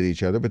screaming at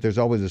each other, but there's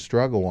always a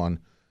struggle on,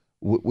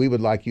 we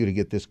would like you to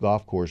get this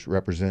golf course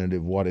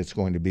representative what it's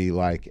going to be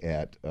like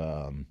at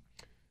the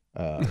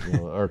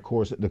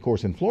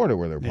course in Florida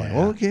where they're playing.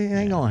 Well, okay, it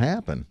ain't gonna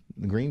happen.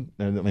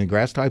 The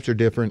grass types are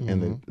different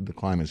and the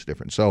climate's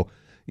different. So,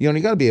 you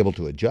got to be able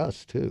to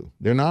adjust too.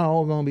 They're not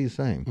all going to be the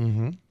same.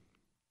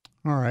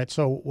 Mm-hmm. All right.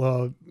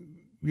 So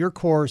your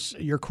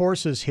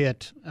courses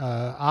hit.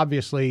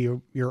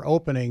 Obviously, you're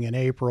opening in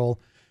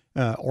April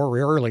or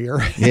earlier.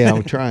 Yeah,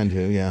 we're trying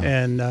to. Yeah.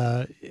 And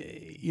the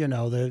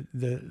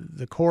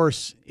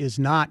course is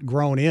not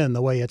grown in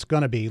the way it's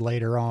going to be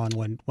later on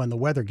when the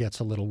weather gets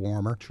a little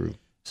warmer. True.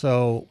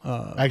 So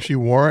actually,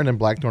 Warren and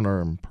Blackthorn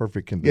are in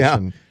perfect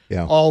condition.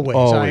 Yeah. Always.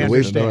 I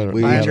understand.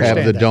 We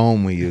have the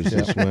dome we use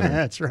this winter.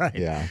 That's right.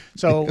 Yeah.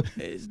 So,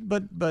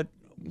 but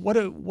what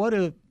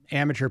do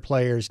amateur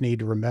players need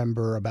to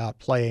remember about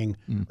playing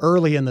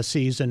early in the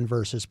season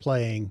versus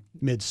playing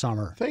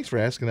midsummer? Thanks for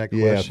asking that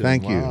question. Yeah,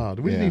 thank you. Wow.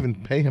 We didn't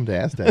even pay him to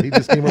ask that. He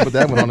just came up with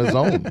that one on his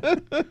own.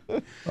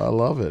 I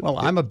love it. Well,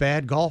 I'm a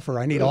bad golfer.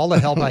 I need all the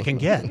help I can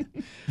get.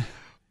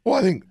 Well,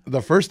 I think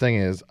the first thing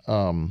is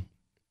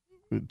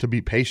to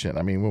be patient.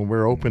 I mean, when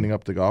we're opening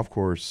up the golf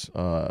course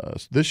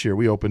this year,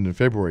 we opened in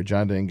February.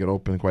 John didn't get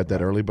open quite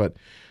that early, but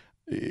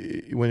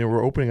when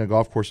we're opening a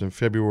golf course in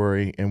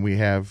February and we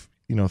have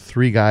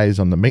 3 guys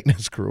on the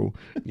maintenance crew,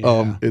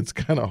 it's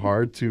kind of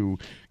hard to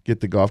get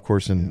the golf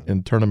course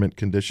in tournament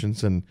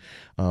conditions. And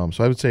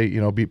so I would say,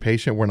 be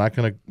patient. We're not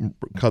going to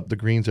cut the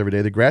greens every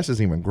day. The grass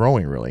isn't even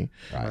growing really.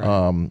 Right.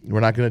 We're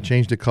not going to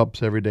change the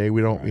cups every day.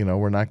 We don't,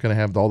 we're not going to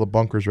have all the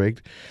bunkers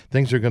raked.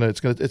 Things are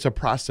it's a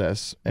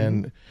process,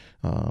 and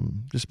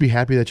just be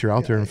happy that you're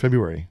out there in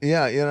February.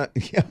 Yeah,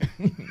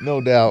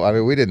 no doubt. I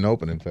mean, we didn't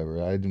open in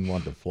February. I didn't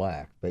want the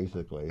flack,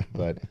 basically.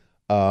 But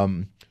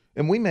and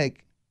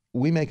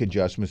we make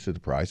adjustments to the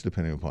price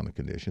depending upon the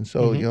conditions.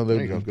 So,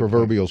 the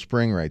proverbial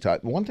spring rates.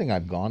 One thing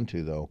I've gone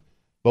to, though,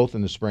 both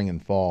in the spring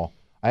and fall,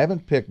 I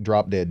haven't picked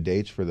drop-dead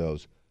dates for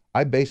those.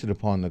 I base it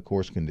upon the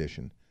course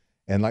condition.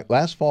 And like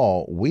last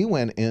fall, we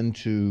went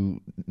into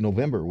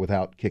November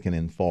without kicking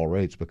in fall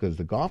rates because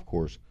the golf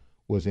course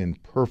was in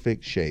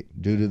perfect shape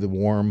due to the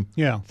warm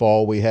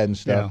fall we had and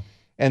stuff. Yeah.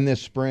 And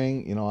this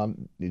spring,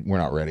 we're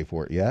not ready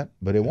for it yet,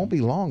 but it won't be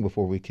long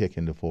before we kick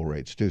into full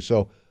rates too.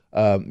 So,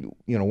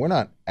 we're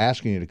not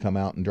asking you to come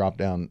out and drop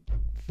down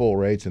full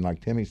rates and, like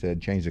Timmy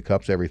said, change the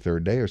cups every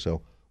third day or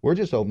so. We're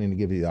just opening to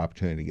give you the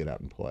opportunity to get out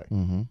and play.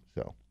 Mm-hmm.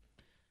 So,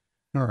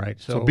 all right.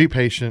 So be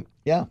patient.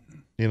 Yeah.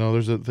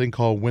 There's a thing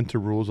called winter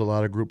rules a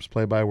lot of groups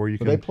play by where you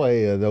can. They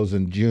play those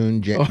in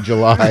June,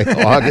 July,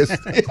 August.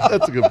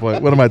 That's a good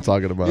point. What am I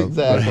talking about?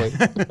 Exactly.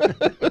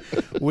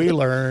 We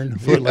learn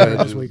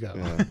as we go.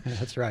 Yeah.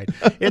 That's right.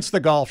 It's the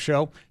Golf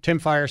Show. Tim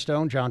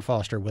Firestone, John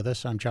Foster with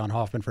us. I'm John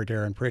Hoffman for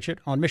Darren Pritchett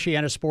on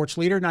Michiana Sports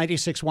Leader,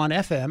 96.1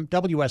 FM,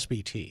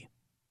 WSBT.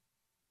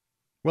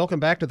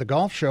 Welcome back to the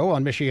Golf Show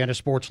on Michiana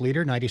Sports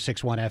Leader,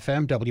 96.1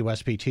 FM,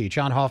 WSBT.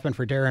 John Hoffman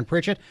for Darren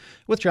Pritchett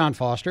with John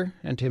Foster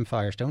and Tim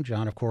Firestone.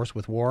 John, of course,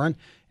 with Warren,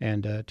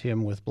 and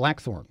Tim with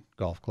Blackthorn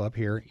Golf Club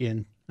here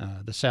in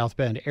the South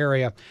Bend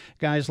area.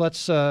 Guys,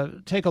 let's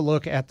take a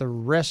look at the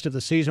rest of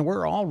the season.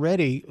 We're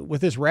already,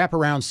 with this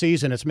wraparound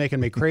season, it's making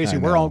me crazy.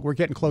 We're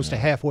getting close to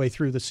halfway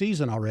through the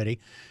season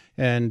already.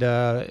 And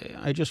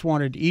I just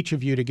wanted each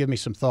of you to give me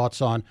some thoughts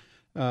on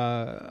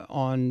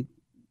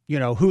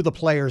who the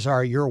players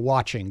are you're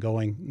watching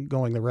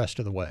going the rest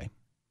of the way.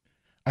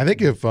 I think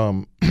if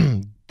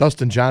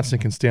Dustin Johnson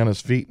can stay on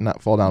his feet and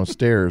not fall down the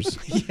stairs,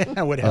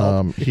 that would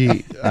help.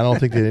 I don't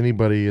think that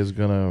anybody is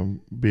going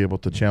to be able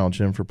to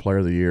challenge him for Player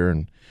of the Year,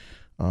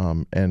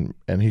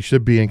 and he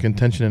should be in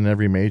contention in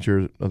every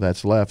major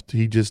that's left.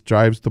 He just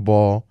drives the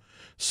ball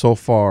so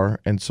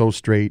far and so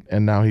straight,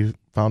 and now he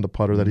found a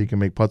putter that he can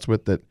make putts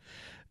with that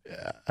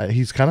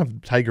he's kind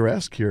of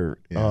Tiger-esque here.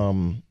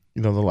 Yeah.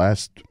 The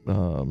last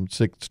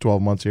 6 to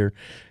 12 months here,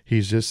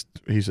 he's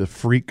a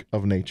freak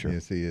of nature.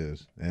 Yes, he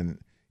is. And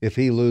if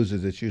he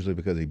loses, it's usually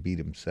because he beat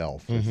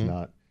himself. Mm-hmm. It's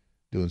not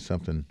doing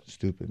something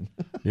stupid.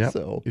 Yeah,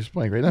 so he's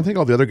playing great. And I think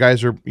all the other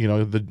guys are,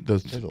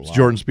 the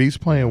Jordan Spieth's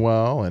playing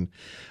well, and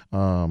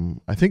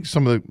I think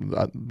some of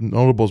the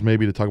notables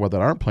maybe to talk about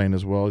that aren't playing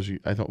as well as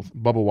I thought.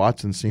 Bubba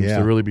Watson seems to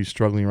really be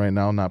struggling right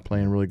now, not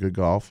playing really good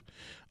golf.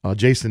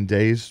 Jason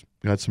Day's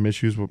got some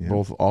issues with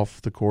both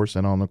off the course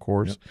and on the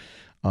course. Yep.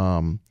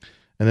 And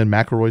then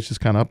McIlroy's just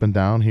kind of up and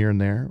down here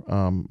and there.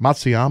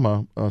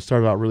 Matsuyama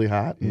started out really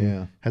hot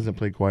and hasn't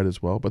played quite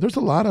as well. But there's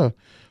a lot of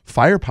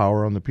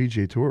firepower on the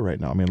PGA Tour right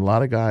now. I mean, a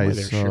lot of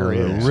guys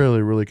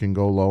really, really can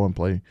go low and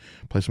play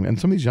some. And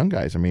some of these young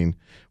guys, I mean,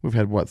 we've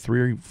had,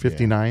 3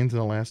 59s in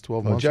the last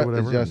 12 months or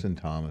whatever. Justin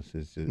Thomas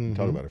is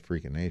talk about a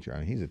freak of nature. I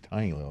mean, he's a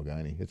tiny little guy,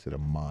 and he hits it a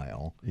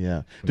mile.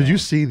 Yeah. Did you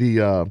see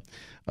the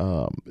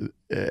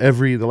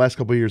last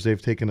couple of years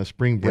they've taken a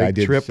spring break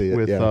trip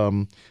with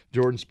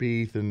Jordan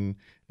Spieth and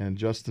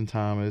Justin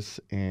Thomas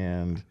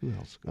and who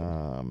else?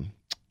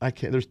 I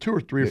can't. There's 2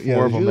 or 3 or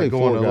 4 of them that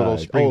go on a little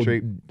spring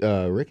trip.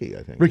 Ricky,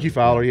 I think. Ricky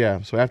Fowler,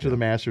 yeah. So after the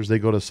Masters, they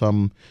go to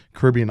some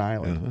Caribbean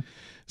island. Uh-huh.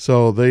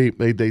 So they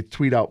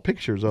tweet out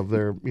pictures of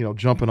their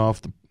jumping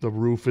off the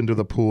roof into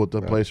the pool at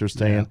the place they're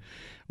staying. Yeah.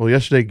 Well,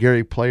 yesterday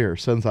Gary Player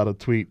sends out a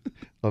tweet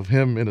of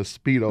him in a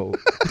Speedo.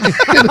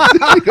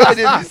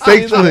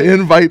 Thanks for the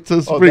invite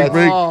to spring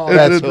break.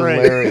 That's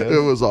hilarious.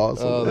 It was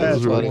awesome. Oh, it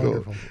was really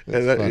wonderful.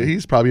 Cool.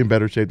 He's probably in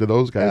better shape than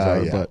those guys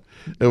are, but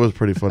it was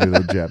pretty funny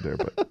the jab there.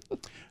 But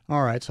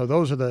all right, so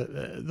those are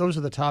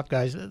the top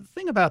guys. The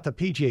thing about the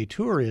PGA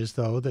Tour is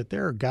though that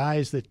there are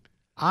guys that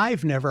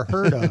I've never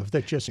heard of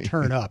that just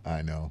turn up.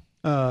 I know.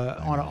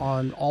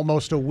 On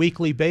almost a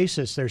weekly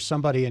basis, there's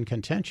somebody in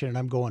contention, and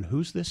I'm going,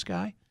 who's this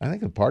guy? I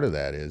think a part of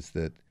that is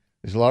that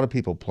there's a lot of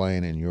people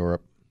playing in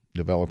Europe,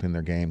 developing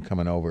their game,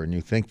 coming over, and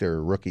you think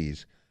they're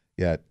rookies,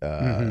 yet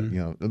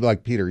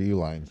like Peter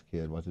Uline's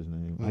kid, what's his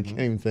name? I can't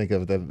even think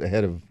of the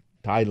head of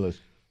Titleist,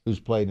 who's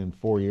played in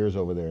 4 years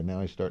over there, and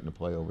now he's starting to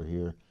play over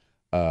here.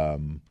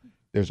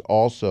 There's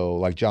also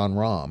like John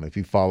Rahm. If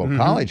you follow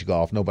college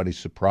golf, nobody's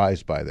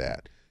surprised by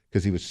that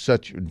because he was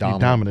such a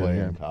dominant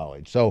player in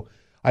college. So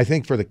I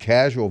think for the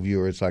casual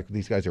viewer, it's like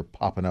these guys are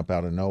popping up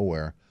out of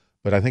nowhere.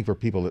 But I think for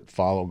people that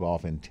follow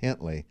golf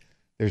intently,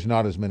 there's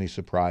not as many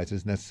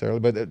surprises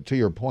necessarily. But to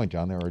your point,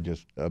 John, there are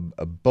just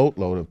a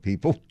boatload of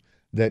people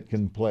that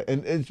can play.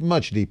 And it's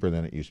much deeper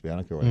than it used to be. I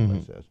don't care what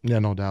anybody says. Yeah,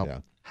 no doubt.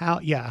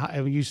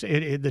 Yeah. You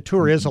say the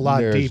tour is a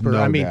lot deeper.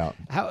 No I mean, doubt.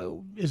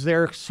 how is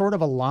there sort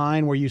of a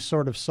line where you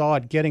sort of saw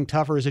it getting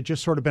tougher? Is it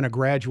just sort of been a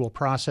gradual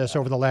process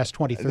over the last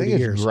 20, 30 years? I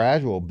think it's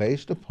gradual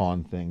based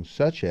upon things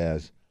such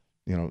as,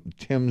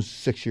 Tim's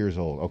 6 years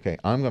old. Okay,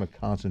 I'm going to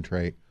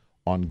concentrate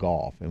on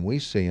golf. And we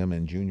see him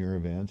in junior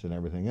events and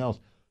everything else.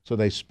 So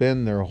they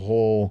spend their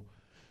whole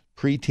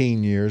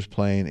preteen years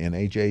playing in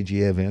HAG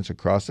events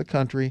across the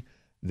country.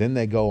 Then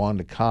they go on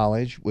to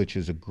college, which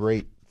is a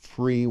great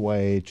free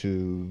way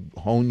to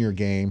hone your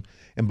game.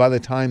 And by the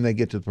time they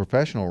get to the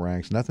professional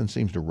ranks, nothing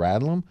seems to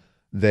rattle them.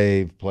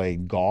 They've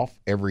played golf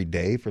every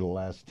day for the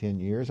last 10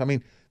 years. I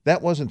mean,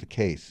 that wasn't the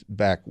case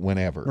back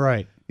whenever.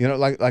 Right.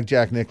 Like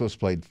Jack Nicklaus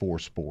played 4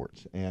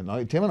 sports.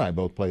 And Tim and I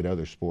both played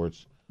other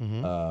sports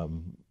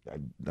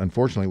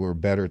unfortunately, we're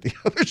better at the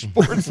other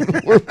sports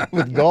than we're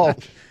with golf.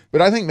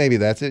 But I think maybe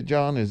that's it,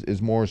 John,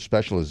 is more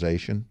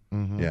specialization.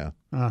 Yeah.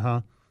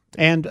 Uh-huh.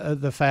 And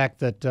the fact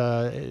that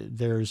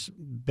there's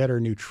better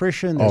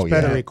nutrition, there's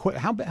better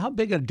equipment. How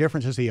big a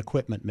difference has the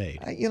equipment made?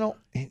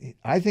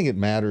 I think it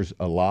matters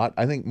a lot.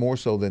 I think more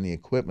so than the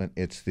equipment,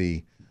 it's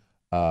the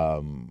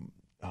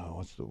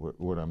what's the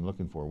word I'm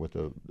looking for with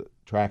the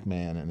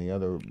TrackMan and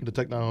the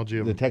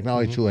technology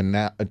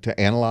to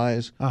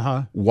analyze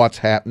what's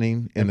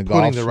happening in the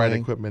golf putting the right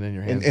swing. Equipment in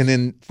your hands, and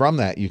then from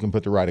that you can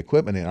put the right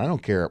equipment in. I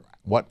don't care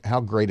how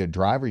great a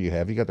driver you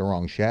have. You got the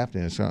wrong shaft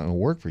in, it's not going to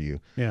work for you.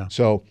 Yeah.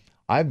 So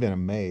I've been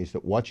amazed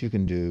at what you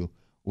can do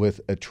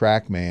with a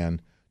TrackMan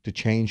to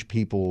change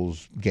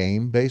people's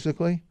game.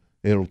 Basically,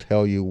 it'll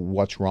tell you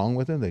what's wrong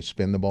with them. They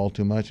spin the ball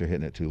too much. They're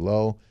hitting it too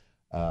low.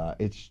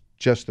 It's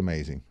just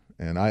amazing.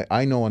 And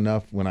I know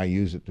enough when I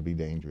use it to be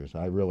dangerous.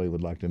 I really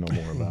would like to know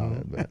more about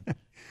it. But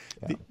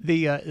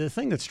yeah. The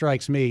thing that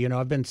strikes me,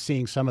 I've been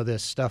seeing some of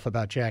this stuff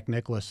about Jack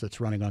Nicklaus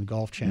that's running on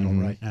Golf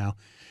Channel right now,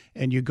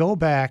 and you go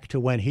back to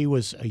when he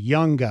was a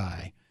young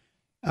guy,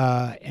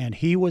 and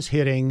he was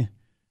hitting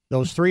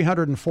those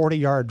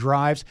 340-yard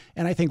drives,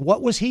 and I think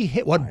what was he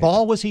hit? What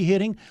ball was he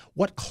hitting?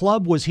 What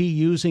club was he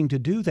using to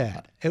do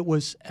that?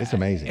 It's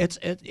amazing.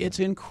 It's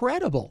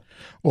incredible.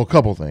 Well, a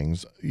couple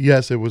things.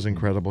 Yes, it was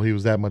incredible. He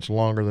was that much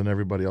longer than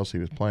everybody else he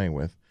was playing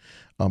with.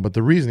 But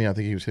the reason I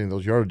think he was hitting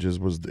those yardages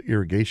was the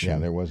irrigation. Yeah,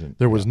 there wasn't.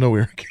 There was no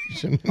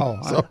irrigation.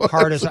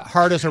 Hard as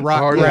a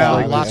rock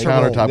ground, lots of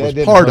countertop roll.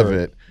 was part of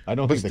it. I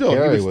don't but think still, the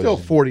carry he was still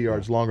 40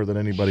 yards longer than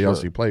anybody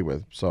else he played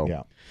with. So,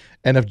 yeah.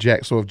 And if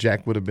Jack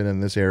would have been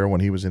in this era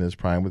when he was in his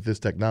prime with this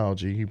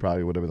technology, he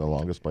probably would have been the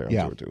longest player on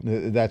tour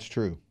too. That's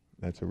true.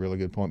 That's a really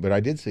good point. But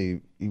I did see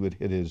he would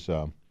hit his.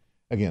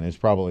 Again, it's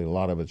probably a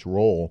lot of its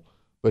roll,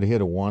 but he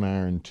hit a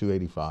 1-iron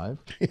 285.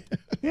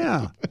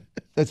 Yeah.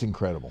 That's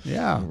incredible.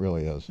 Yeah. It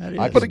really is. Is.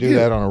 I could do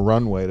that on a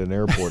runway at an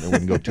airport and it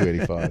wouldn't go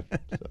 285.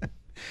 So.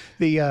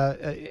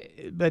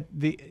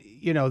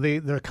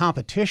 The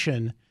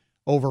competition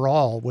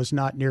overall was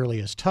not nearly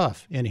as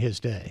tough in his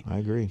day. I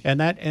agree. And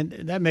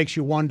that makes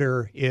you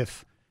wonder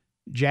if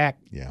Jack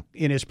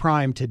in his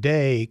prime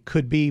today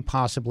could be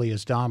possibly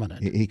as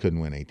dominant. He couldn't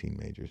win 18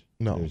 majors.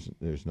 No.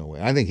 There's no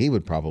way. I think he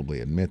would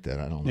probably admit that.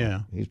 I don't know. Yeah.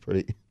 He's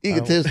pretty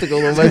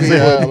egotistical. Maybe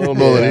I don't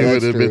know that he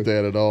would admit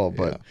that at all.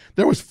 But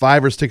there was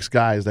 5 or 6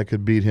 guys that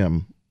could beat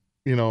him,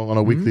 on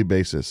a weekly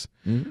basis.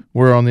 Mm-hmm.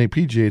 We're on the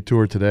PGA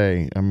Tour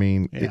today. I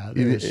mean,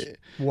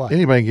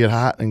 anybody can get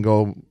hot and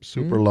go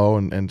super low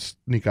and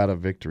sneak out a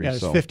victory. Yeah,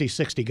 there's 50,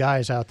 60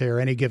 guys out there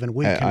any given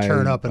week can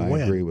turn up and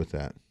win. I agree with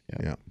that.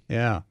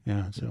 Yeah.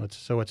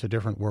 So it's a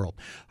different world.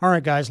 All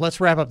right, guys, let's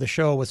wrap up the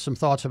show with some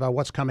thoughts about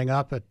what's coming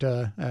up at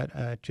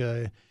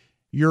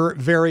your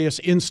various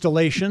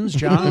installations.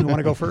 John, you want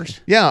to go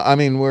first? Yeah, I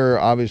mean, we're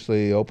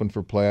obviously open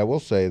for play. I will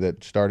say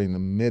that starting the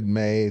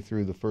mid-May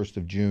through the 1st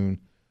of June,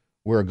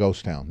 we're a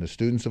ghost town. The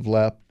students have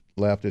left.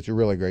 It's a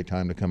really great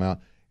time to come out.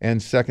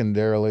 And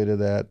secondarily to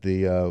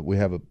that, we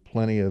have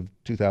plenty of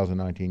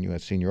 2019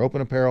 U.S. Senior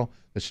Open apparel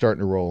that's starting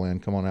to roll in.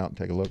 Come on out and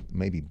take a look.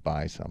 Maybe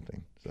buy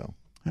something. So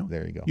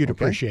there you go. You'd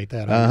appreciate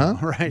that.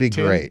 Right, be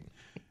Tim? Great.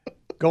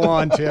 Go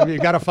on, Tim. You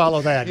got to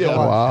follow that. Go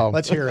on. Wow.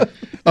 Let's hear it.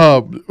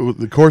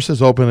 The course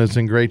is open. It's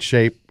in great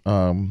shape.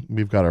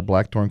 We've got our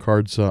Blackthorn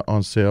cards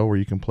on sale where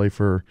you can play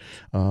for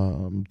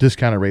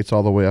discounted rates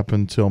all the way up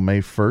until May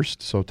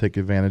 1st. So take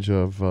advantage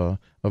of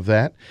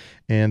that.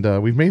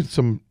 And we've made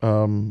some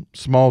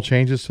small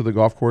changes to the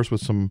golf course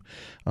with some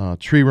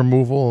tree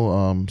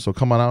removal. So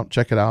come on out,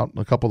 check it out.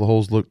 A couple of the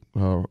holes look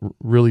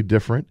really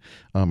different.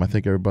 I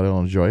think everybody will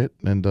enjoy it.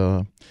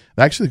 And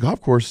actually, the golf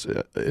course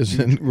is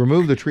in.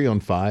 Remove the tree on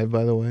 5,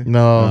 by the way?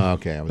 No. Oh,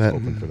 okay, I was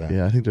hoping for that.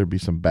 Yeah, I think there'd be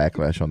some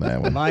backlash on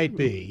that one. Might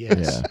be,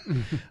 yes.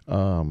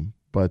 Yeah.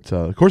 But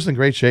the course is in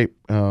great shape.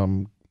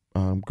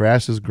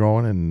 Grass is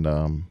growing,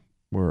 and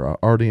we're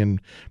already in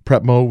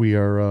prep mode. We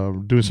are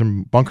doing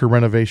some bunker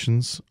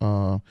renovations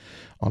on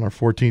our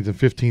 14th and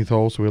 15th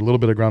hole, so we have a little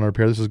bit of ground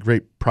repair. This is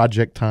great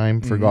project time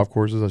for golf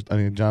courses. I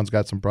think John's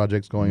got some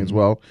projects going as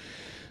well.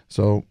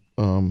 So,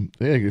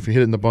 if you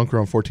hit it in the bunker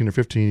on 14 or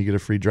 15, you get a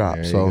free drop.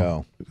 There you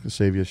go. It'll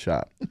save you a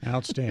shot.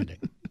 Outstanding.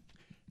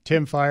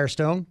 Tim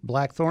Firestone,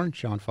 Blackthorn,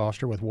 John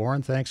Foster with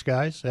Warren. Thanks,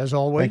 guys. As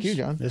always. Thank you,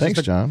 John.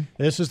 Thanks, John.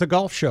 This is the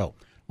Golf Show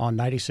on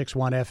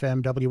 96.1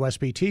 FM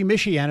WSBT,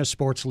 Michiana's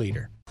sports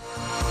leader.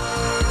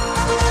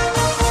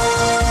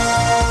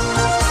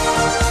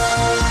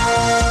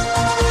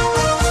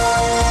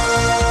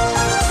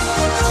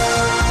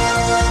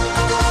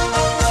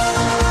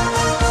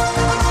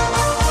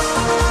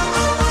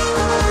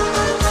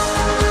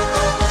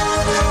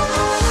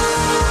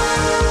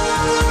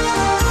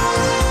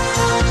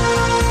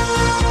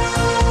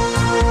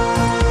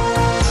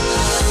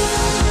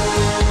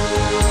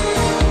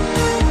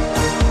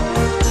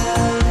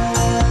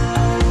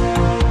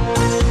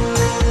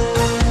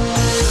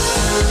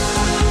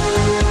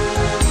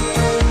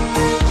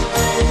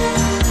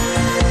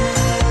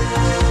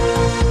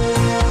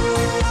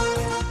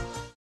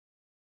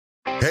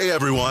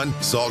 everyone,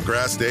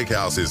 Saltgrass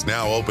Steakhouse is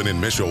now open in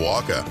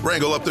Mishawaka.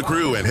 Wrangle up the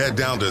crew and head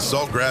down to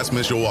Saltgrass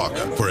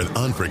Mishawaka for an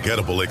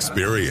unforgettable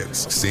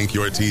experience. Sink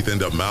your teeth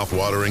into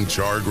mouth-watering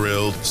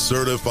char-grilled,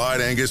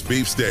 certified Angus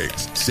beef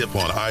steaks. Sip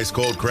on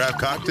ice-cold craft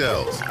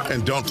cocktails.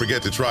 And don't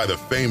forget to try the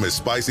famous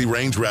spicy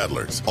range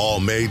rattlers, all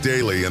made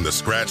daily in the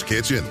Scratch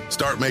Kitchen.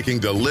 Start making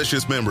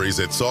delicious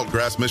memories at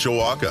Saltgrass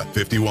Mishawaka,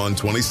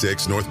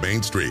 5126 North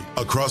Main Street,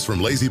 across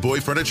from Lazy Boy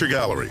Furniture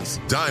Galleries.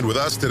 Dine with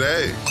us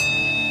today.